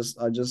Mozart.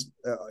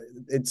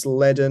 It's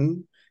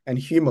leaden and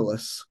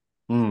humorless.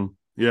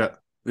 Yeah,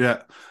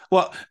 yeah.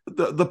 Well,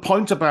 the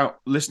point about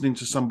listening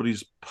to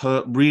somebody's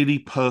really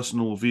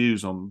personal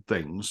views on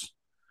things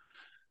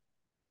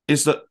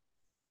is that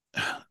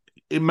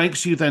it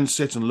makes you then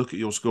sit and look at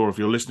your score if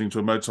you're listening to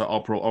a Mozart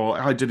opera, or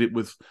I did it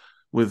with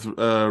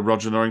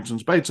Roger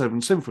Norrington's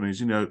Beethoven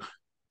symphonies.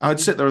 I'd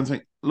sit there and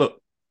think,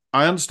 look,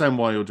 I understand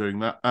why you're doing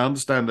that. I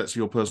understand that's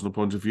your personal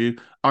point of view.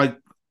 I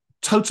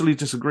totally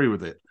disagree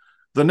with it.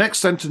 The next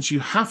sentence you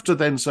have to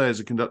then say as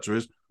a conductor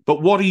is,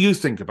 but what do you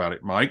think about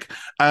it, Mike?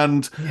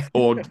 And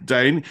or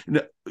Dane?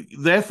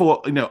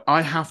 Therefore,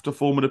 I have to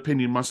form an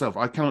opinion myself.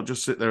 I cannot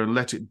just sit there and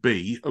let it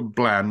be a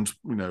bland,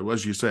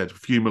 as you said,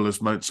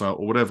 humorless Mozart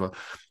or whatever.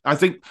 I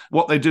think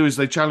what they do is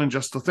they challenge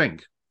us to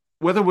think,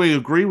 whether we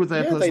agree with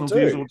their Yeah, they personal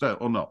views do.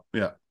 or not.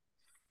 Yeah,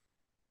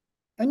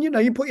 And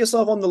you put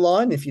yourself on the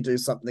line if you do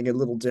something a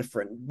little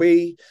different.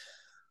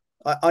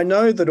 I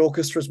know that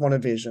orchestras want a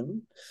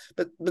vision,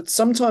 but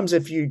sometimes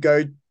if you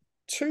go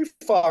too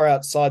far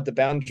outside the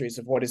boundaries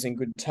of what is in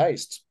good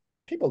taste,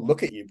 people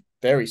look at you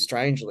very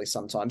strangely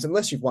sometimes,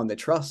 unless you've won their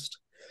trust.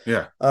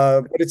 yeah,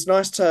 But it's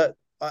nice to.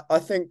 I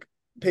think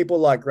people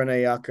like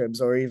Rene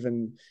Jacobs or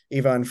even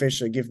Ivan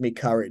Fischer give me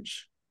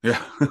courage.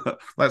 yeah.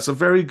 That's a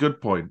very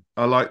good point.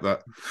 I like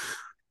that.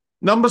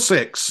 Number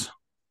 6.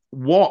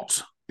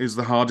 What is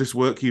the hardest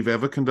work you've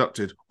ever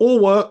conducted? Or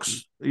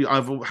works?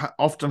 I've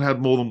often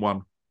had more than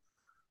one.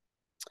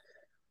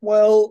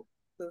 Well,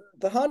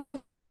 the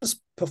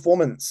hardest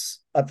performance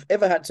I've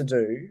ever had to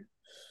do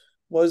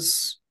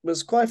was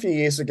quite a few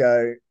years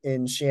ago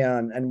in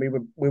Xi'an, and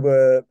we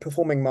were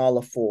performing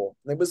Mahler 4.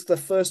 It was the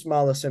first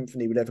Mahler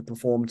symphony we'd ever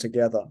performed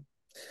together.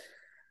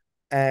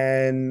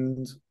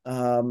 And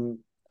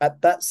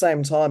at that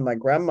same time, my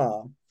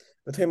grandma,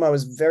 with whom I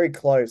was very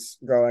close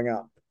growing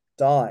up,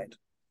 died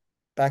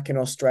back in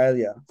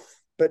Australia.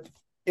 But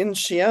in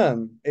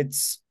Xi'an,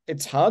 it's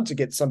hard to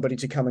get somebody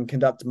to come and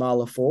conduct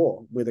Mahler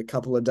 4 with a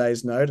couple of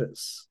days'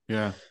 notice.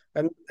 Yeah,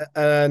 And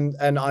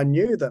and I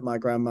knew that my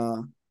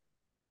grandma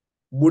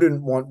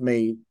wouldn't want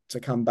me to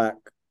come back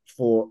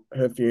for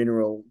her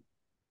funeral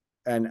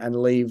and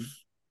leave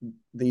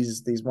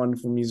these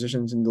wonderful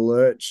musicians in the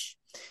lurch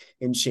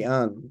in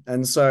Xi'an.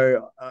 And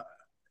so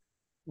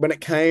when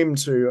it came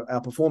to our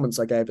performance,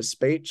 I gave a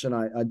speech and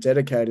I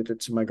dedicated it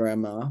to my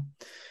grandma.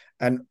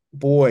 And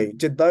boy,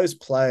 did those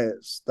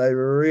players, they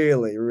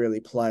really, really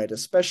played,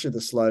 especially the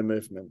slow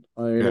movement.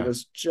 I mean, yeah.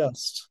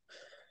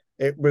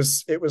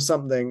 it was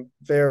something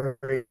very,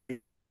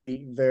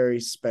 very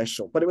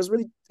special. But it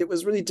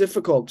was really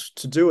difficult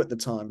to do at the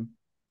time.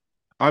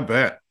 I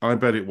bet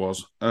it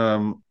was.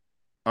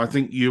 I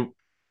think you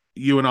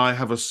and I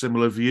have a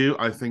similar view.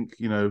 I think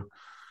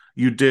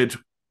you did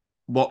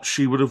what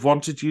she would have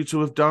wanted you to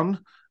have done.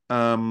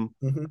 Um,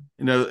 Mm-hmm.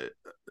 you know,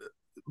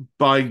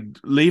 by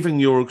leaving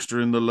your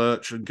orchestra in the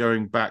lurch and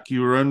going back,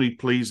 you were only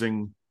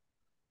pleasing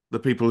the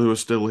people who are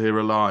still here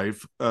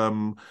alive.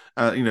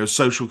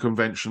 Social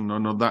convention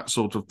and that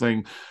sort of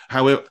thing.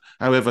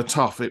 However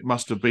tough it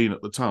must have been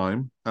at the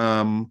time.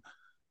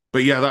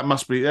 But yeah, that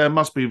must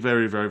be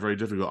very, very, very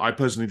difficult. I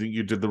personally think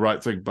you did the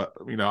right thing, but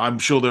I'm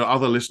sure there are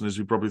other listeners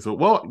who probably thought,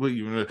 well,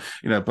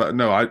 but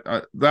no,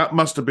 I that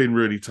must have been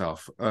really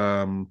tough.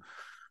 And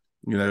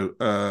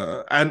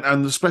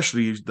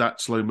especially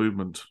that slow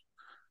movement.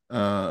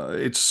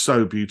 It's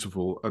so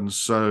beautiful and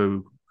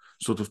so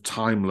sort of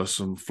timeless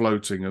and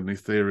floating and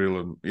ethereal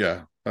and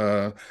yeah,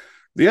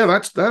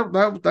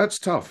 that's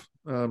tough.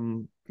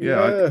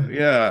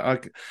 Yeah.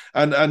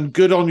 And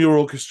good on your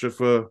orchestra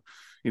for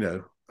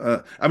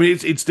I mean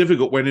it's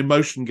difficult when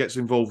emotion gets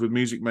involved with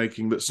music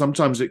making that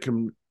sometimes it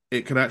can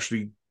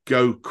actually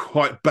go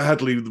quite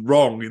badly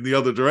wrong in the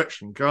other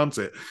direction, can't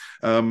it?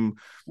 um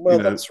you Well,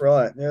 know that's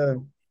right. Yeah.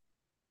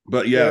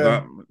 But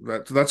yeah, Yeah.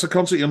 that's a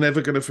concert you're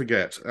never going to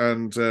forget,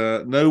 and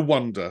no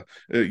wonder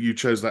you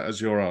chose that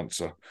as your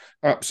answer.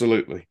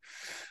 Absolutely.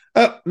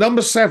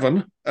 Number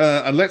seven,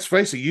 and let's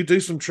face it, you do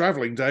some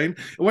traveling, Dane.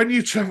 When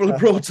you travel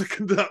abroad to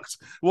conduct,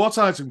 what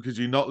item could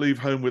you not leave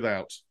home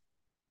without?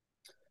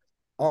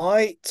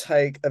 I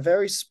take a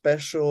very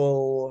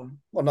special,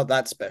 well, not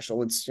that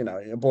special. It's,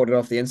 I bought it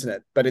off the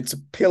internet, but it's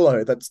a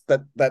pillow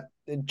that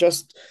it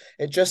just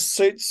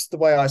suits the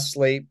way I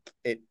sleep.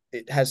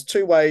 It has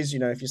two ways.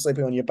 If you're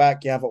sleeping on your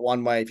back, you have it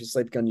one way. If you're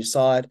sleeping on your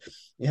side,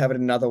 you have it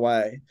another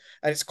way.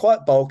 And it's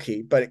quite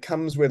bulky, but it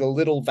comes with a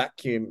little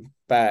vacuum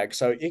bag,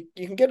 so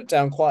you can get it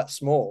down quite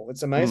small.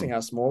 It's amazing Mm. how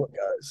small it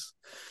goes.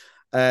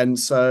 And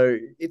so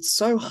it's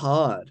so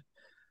hard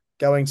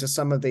going to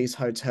some of these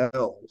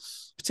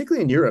hotels,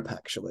 particularly in Europe,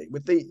 actually,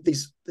 with the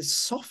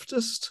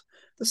softest,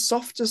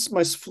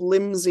 most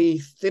flimsy,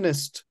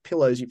 thinnest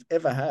pillows you've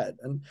ever had,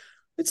 and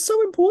it's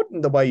so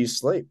important the way you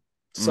sleep.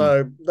 Mm.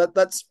 So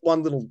that's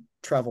one little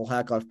travel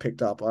hack I've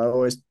picked up. I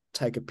always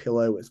take a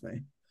pillow with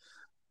me.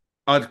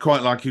 I'd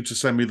quite like you to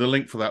send me the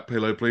link for that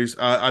pillow, please.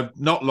 I've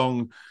not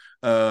long,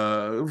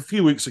 a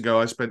few weeks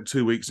ago, I spent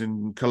 2 weeks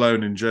in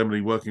Cologne in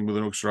Germany working with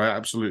an orchestra I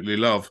absolutely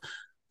love.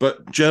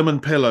 But German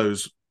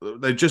pillows,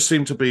 they just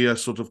seem to be a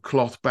sort of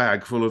cloth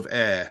bag full of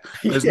air.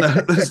 There's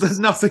Yes.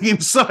 nothing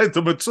inside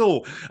them at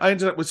all. I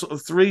ended up with sort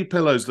of three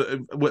pillows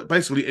that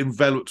basically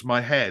enveloped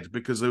my head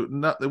because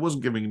they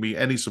wasn't giving me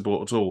any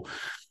support at all.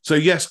 So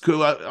yes,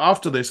 cool.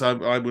 After this,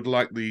 I would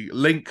like the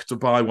link to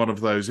buy one of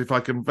those. If I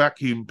can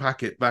vacuum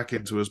pack it back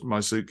into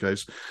my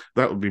suitcase,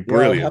 that would be Yeah, I'll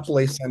brilliant.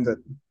 happily send it.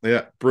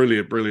 Yeah,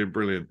 brilliant, brilliant,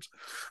 brilliant.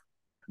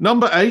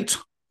 Number eight,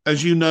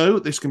 as you know,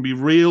 this can be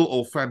real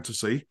or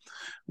fantasy.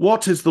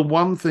 What is the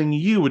one thing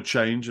you would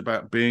change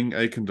about being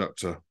a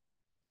conductor?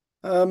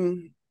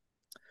 Um,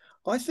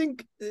 I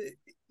think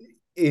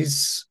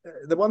is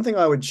the one thing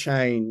I would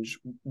change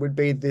would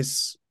be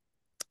this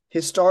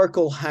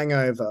historical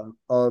hangover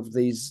of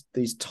these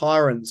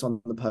tyrants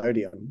on the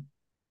podium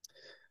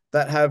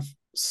that have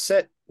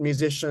set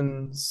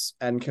musicians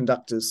and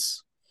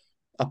conductors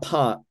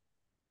apart.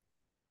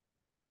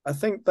 I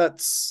think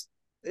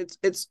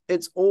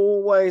it's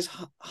always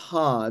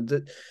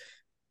hard.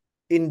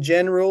 In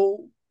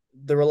general,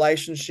 the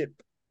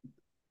relationship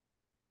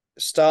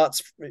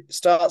starts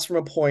from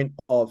a point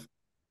of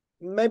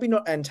maybe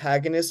not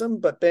antagonism,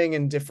 but being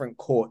in different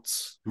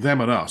courts,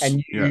 Them and us.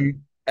 and Yeah.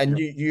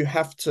 you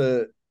have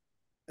to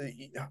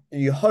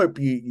you hope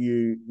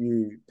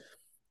you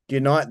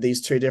unite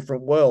these two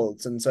different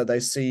worlds, and so they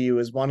see you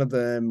as one of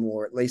them,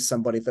 or at least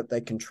somebody that they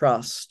can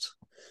trust.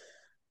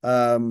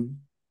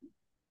 Um,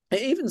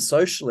 Even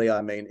socially,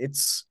 I mean,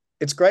 it's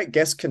great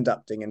guest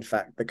conducting, in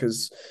fact,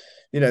 because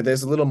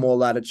there's a little more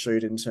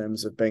latitude in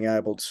terms of being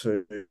able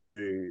to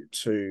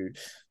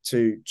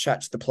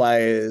chat to the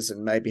players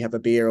and maybe have a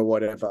beer or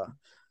whatever.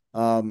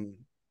 Um,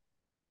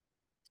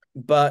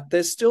 but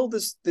there's still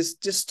this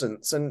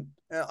distance, and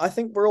I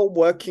think we're all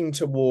working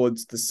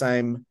towards the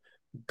same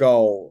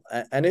goal.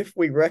 And if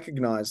we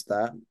recognize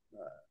that,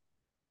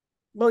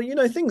 well,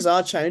 things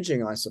are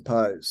changing, I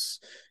suppose.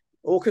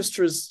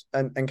 Orchestras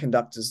and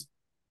conductors,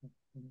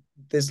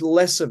 there's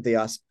less of the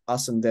us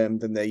and them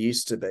than there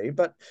used to be.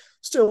 But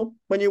still,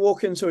 when you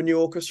walk into a new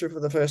orchestra for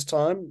the first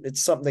time,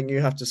 it's something you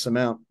have to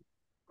surmount.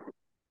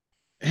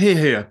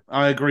 Here.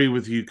 I agree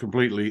with you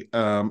completely.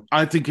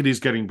 I think it is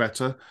getting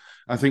better.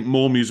 I think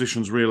more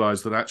musicians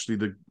realize that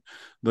actually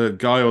the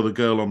guy or the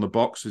girl on the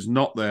box is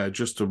not there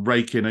just to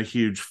rake in a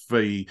huge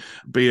fee,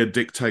 be a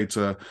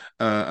dictator,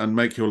 and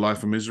make your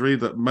life a misery.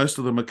 That most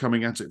of them are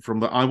coming at it from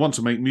the I want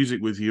to make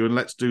music with you and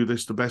let's do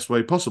this the best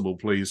way possible,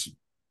 please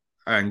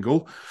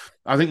angle.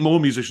 I think more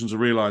musicians are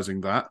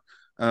realizing that.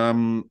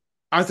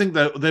 I think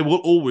that there will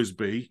always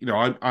be,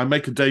 I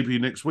make a debut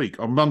next week.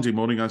 On Monday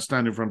morning, I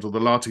stand in front of the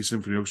Lahti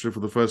Symphony Orchestra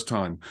for the first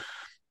time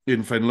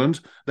in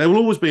Finland. There will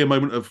always be a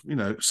moment of,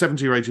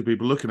 70 or 80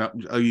 people looking at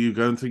you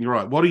going, thinking,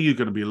 right, what are you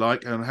going to be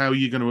like and how are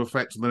you going to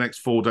affect the next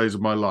 4 days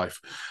of my life?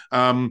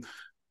 And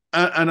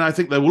I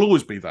think there will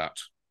always be that.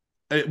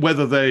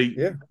 Whether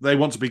Yeah, they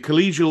want to be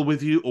collegial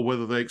with you or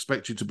whether they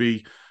expect you to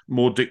be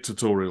more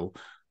dictatorial.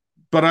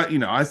 But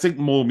I think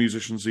more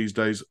musicians these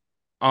days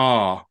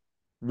are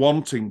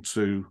wanting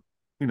to,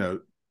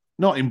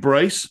 not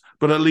embrace,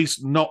 but at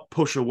least not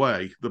push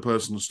away the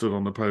person who stood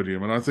on the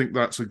podium, and I think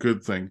that's a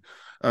good thing.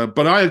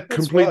 But I that's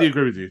completely right.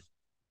 agree with you.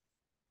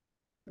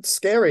 It's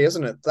scary,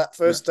 isn't it? That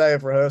Yeah, first day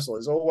of rehearsal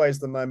is always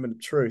the moment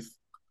of truth.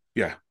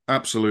 yeah,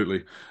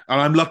 absolutely.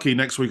 And I'm lucky.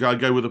 Next week I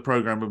go with a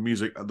program of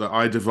music that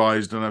I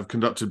devised and I've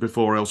conducted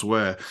before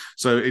elsewhere.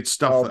 So it's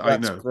stuff Oh, that I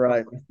that's know.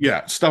 great.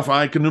 Yeah, stuff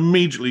I can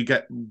immediately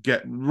get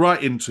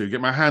right into,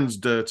 get my hands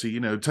dirty,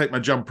 take my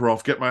jumper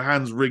off, get my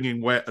hands wringing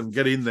wet, and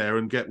get in there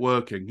and get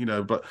working,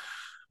 But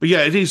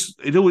yeah, it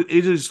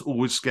is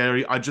always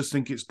scary. I just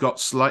think it's got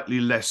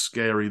slightly less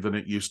scary than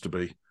it used to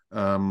be.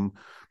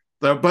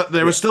 But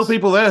there are still Yes.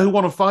 people there who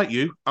want to fight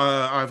you.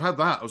 I've had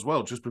that as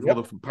well, just before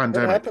Yep. the It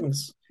pandemic.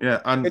 happens.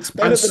 Yeah, It's and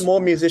better than more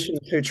musicians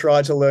who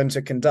try to learn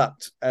to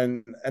conduct,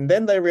 and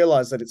then they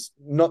realize that it's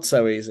not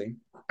so easy.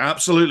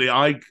 Absolutely.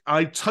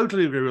 I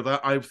totally agree with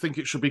that. I think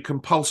it should be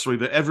compulsory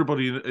that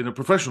everybody in a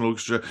professional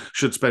orchestra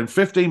should spend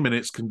 15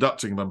 minutes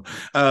conducting them.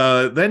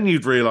 Then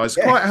you'd realize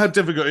Yeah. quite how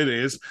difficult it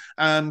is,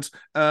 and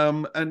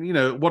you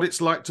know what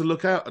it's like to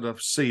look out at a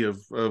sea of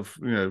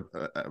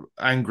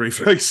angry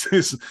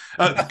faces.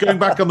 Going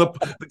back on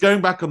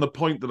the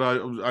point that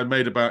I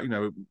made about, you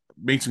know,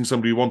 meeting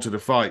somebody who wanted to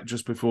fight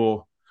just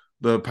before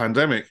the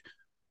pandemic.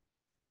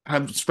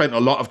 Have spent a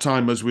lot of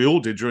time, as we all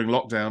did during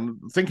lockdown,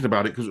 thinking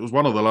about it, because it was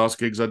one of the last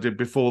gigs I did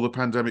before the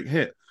pandemic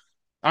hit.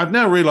 I've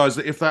now realised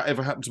that if that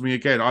ever happened to me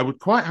again, I would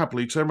quite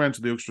happily turn around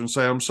to the orchestra and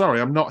say, "I'm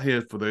sorry, I'm not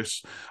here for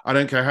this. I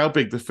don't care how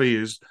big the fee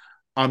is.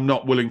 I'm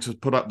not willing to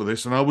put up with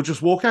this," and I would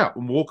just walk out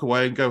and walk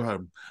away and go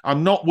home.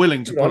 I'm not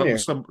willing to Good put on up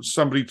with you.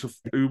 somebody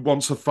who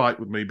wants to fight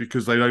with me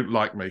because they don't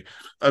like me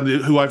and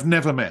who I've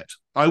never met.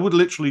 I would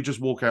literally just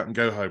walk out and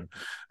go home.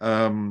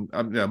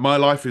 Yeah, my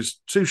life is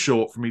too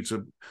short for me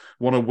to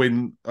want to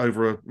win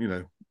over a, you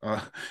know,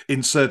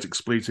 insert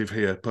expletive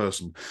here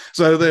person.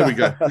 So there we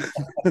go.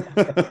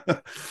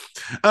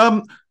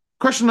 um,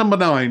 Question number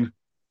 9.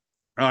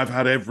 I've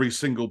had every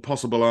single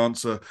possible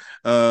answer.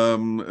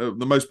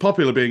 The most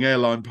popular being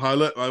airline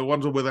pilot. I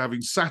wonder whether,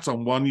 having sat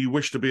on one, you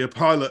wish to be a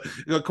pilot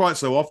quite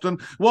so often.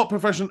 What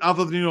profession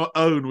other than your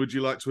own would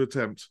you like to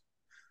attempt?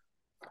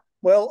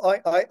 Well,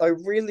 I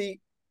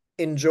really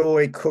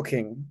enjoy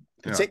cooking,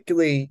 Yeah.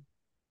 particularly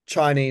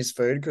Chinese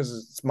food because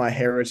it's my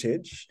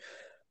heritage.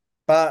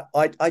 But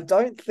I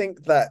don't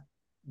think that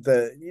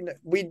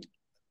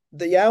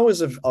the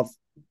hours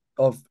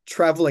of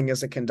traveling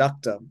as a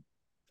conductor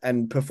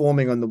and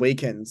performing on the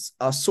weekends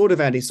are sort of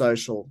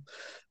antisocial,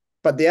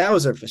 but the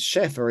hours of a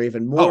chef are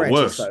even Oh, more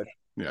worse. antisocial.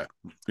 Yeah.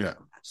 Yeah.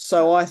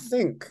 So I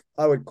think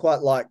I would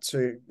quite like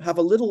to have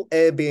a little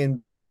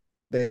Airbnb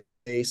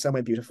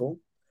somewhere beautiful.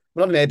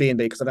 Well, not an Airbnb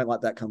because I don't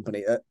like that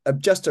company.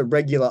 Just a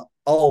regular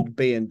old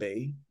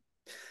B&B,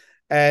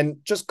 and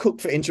just cook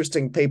for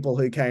interesting people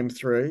who came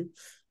through.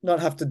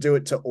 Not have to do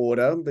it to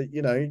order, but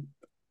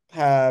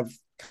have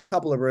a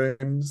couple of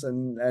rooms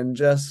and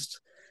just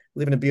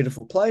live in a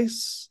beautiful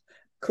place,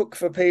 cook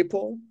for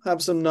people,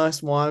 have some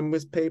nice wine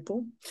with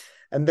people.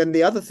 And then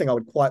the other thing I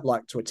would quite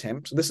like to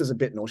attempt, this is a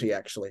bit naughty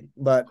actually,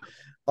 but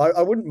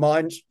I wouldn't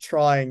mind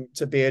trying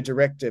to be a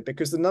director,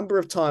 because the number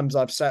of times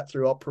I've sat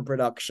through opera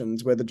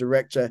productions where the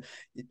director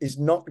is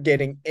not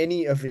getting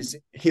any of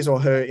his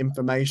or her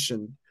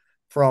information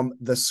from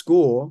the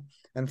score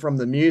and from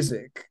the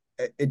music,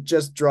 it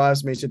just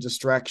drives me to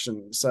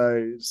distraction.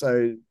 So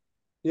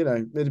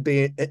it'd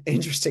be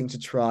interesting to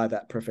try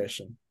that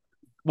profession.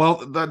 Well,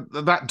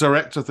 that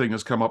director thing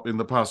has come up in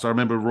the past. I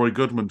remember Roy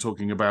Goodman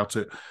talking about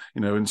it.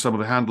 You know, in some of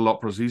the Handel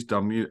operas he's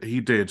done, he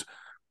did,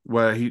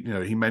 where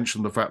he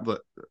mentioned the fact that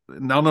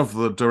none of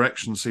the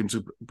directions seem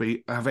to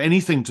have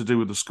anything to do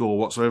with the score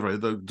whatsoever.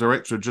 The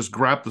director had just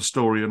grabbed the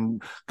story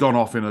and gone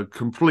off in a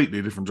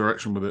completely different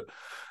direction with it.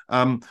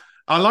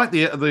 I like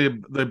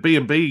the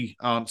B&B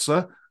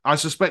answer. I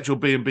suspect your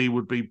B&B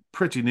would be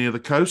pretty near the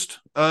coast,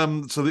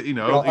 so that, you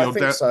know, Yeah, I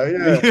think so.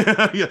 Yeah.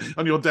 yeah, yeah,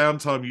 on your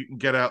downtime you can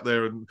get out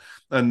there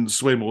and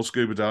swim or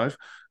scuba dive.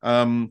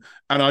 And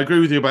I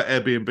agree with you about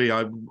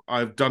Airbnb.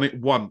 I've done it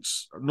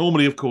once.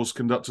 Normally, of course,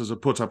 conductors are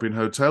put up in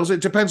hotels. It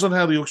depends on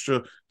how the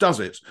orchestra does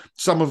it.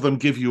 Some of them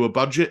give you a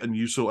budget and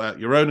you sort out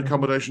your own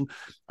accommodation.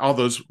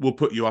 Others will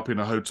put you up in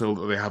a hotel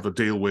that they have a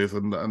deal with,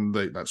 and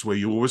that's where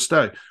you always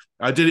stay.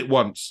 I did it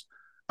once.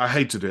 I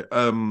hated it.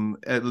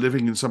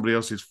 Living in somebody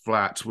else's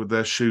flat with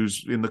their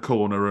shoes in the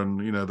corner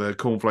and, you know, their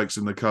cornflakes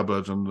in the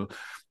cupboard, and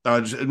I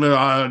don't know.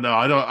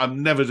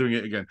 I'm never doing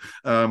it again.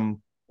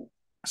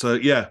 So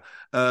yeah,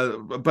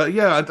 but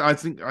yeah, I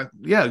think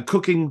yeah,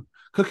 cooking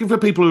for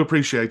people who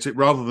appreciate it,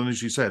 rather than,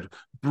 as you said,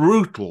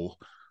 brutal,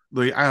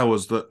 the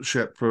hours that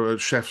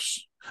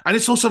chefs. And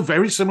it's also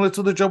very similar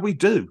to the job we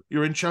do.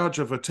 You're in charge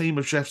of a team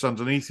of chefs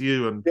underneath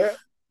you, and Yeah.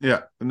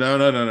 yeah,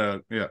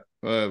 no,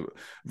 yeah,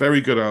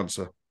 very good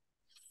answer.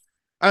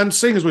 And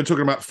seeing as we're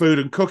talking about food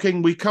and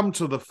cooking, we come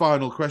to the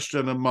final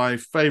question, and my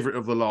favourite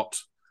of the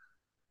lot.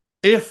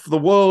 If the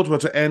world were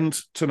to end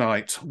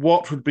tonight,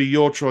 what would be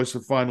your choice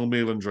of final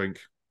meal and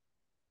drink?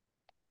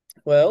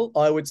 Well,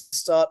 I would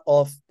start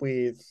off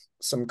with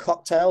some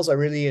cocktails. I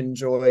really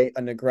enjoy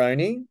a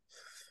Negroni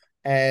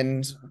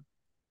and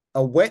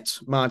a wet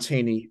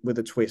martini with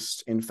a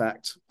twist, in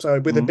fact.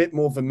 So with a Mm, bit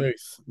more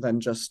vermouth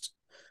than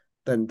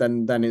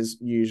is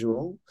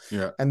usual.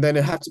 yeah. And then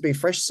it had to be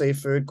fresh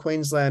seafood,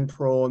 Queensland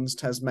prawns,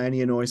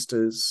 Tasmanian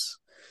oysters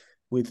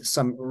with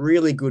some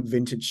really good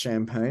vintage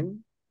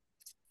champagne.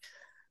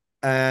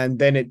 And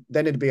then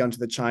it'd be onto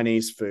the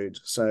Chinese food.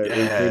 So it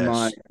would be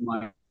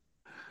my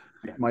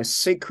Yes. my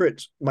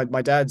secret,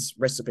 my dad's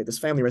recipe, this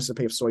family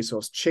recipe of soy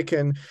sauce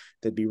chicken.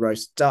 There'd be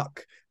roast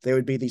duck. There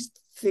would be these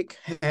thick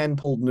hand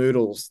pulled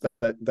noodles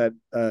that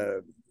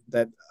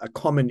are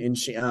common in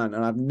Xi'an,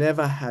 and I've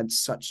never had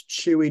such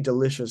chewy,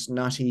 delicious,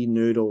 nutty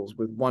noodles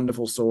with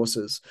wonderful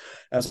sauces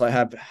as I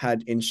have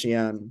had in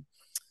Xi'an.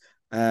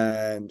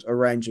 And a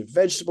range of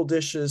vegetable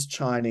dishes,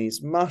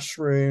 Chinese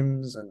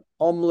mushrooms and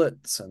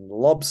omelets and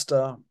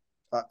lobster.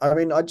 I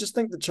mean, I just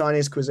think the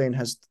Chinese cuisine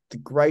has the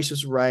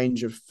greatest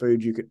range of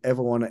food you could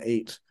ever want to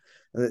eat.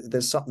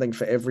 There's something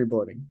for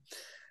everybody.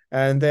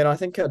 And then I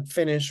think I'd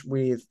finish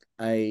with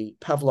a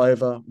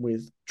pavlova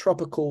with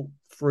tropical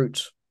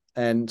fruit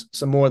and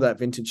some more of that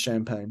vintage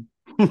champagne.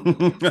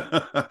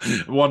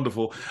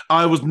 Wonderful.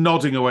 I was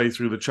nodding away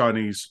through the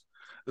Chinese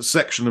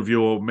section of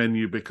your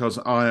menu because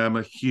I am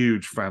a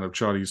huge fan of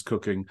Chinese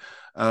cooking.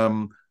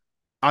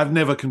 I've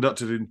never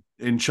conducted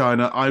in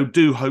China. I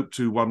do hope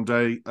to one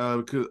day.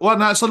 Well,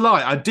 no, it's a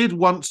lie. I did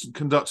once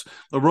conduct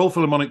a Royal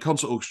Philharmonic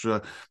Concert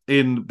Orchestra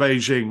in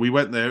Beijing. We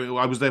went there.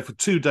 I was there for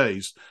 2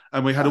 days,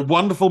 and we had a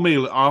wonderful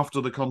meal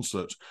after the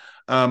concert.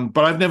 But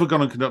I've never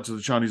gone and conducted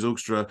the Chinese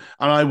orchestra,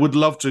 and I would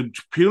love to,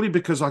 purely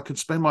because I could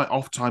spend my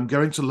off time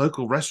going to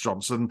local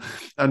restaurants and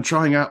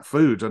trying out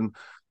food. And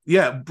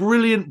yeah,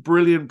 brilliant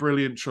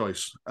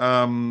choice.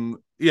 My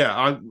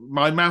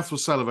mouth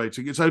was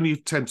salivating. It's only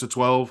 10 to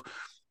 12.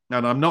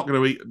 And I'm not going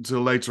to eat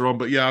until later on.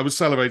 But yeah, I was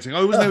salivating.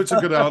 I always know it's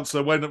a good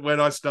answer when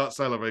I start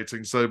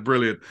salivating. So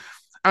brilliant.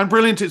 And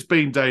brilliant it's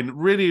been, Dane.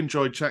 Really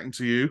enjoyed chatting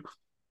to you.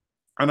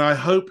 And I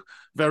hope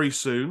very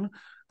soon,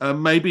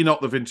 maybe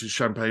not the vintage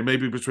champagne,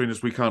 maybe between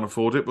us we can't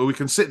afford it, but we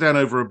can sit down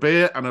over a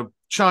beer and a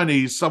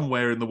Chinese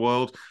somewhere in the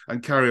world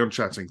and carry on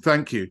chatting.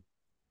 Thank you.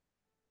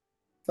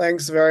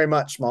 Thanks very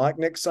much, Mike.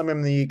 Next time I'm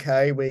in the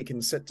UK, we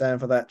can sit down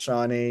for that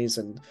Chinese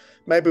and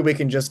maybe we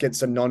can just get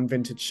some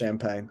non-vintage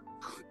champagne.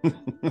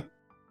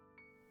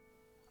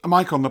 A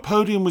Mic on the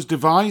Podium was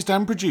devised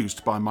and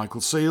produced by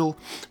Michael Seal,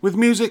 with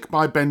music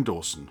by Ben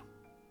Dawson.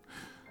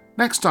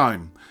 Next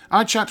time,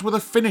 I chat with a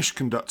Finnish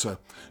conductor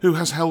who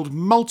has held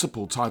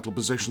multiple title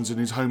positions in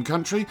his home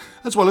country,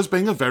 as well as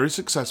being a very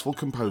successful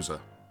composer.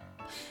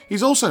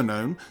 He's also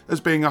known as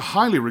being a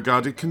highly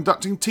regarded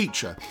conducting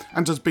teacher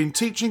and has been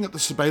teaching at the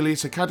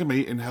Sibelius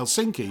Academy in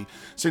Helsinki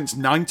since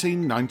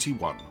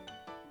 1991.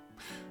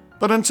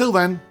 But until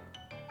then,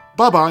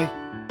 bye-bye.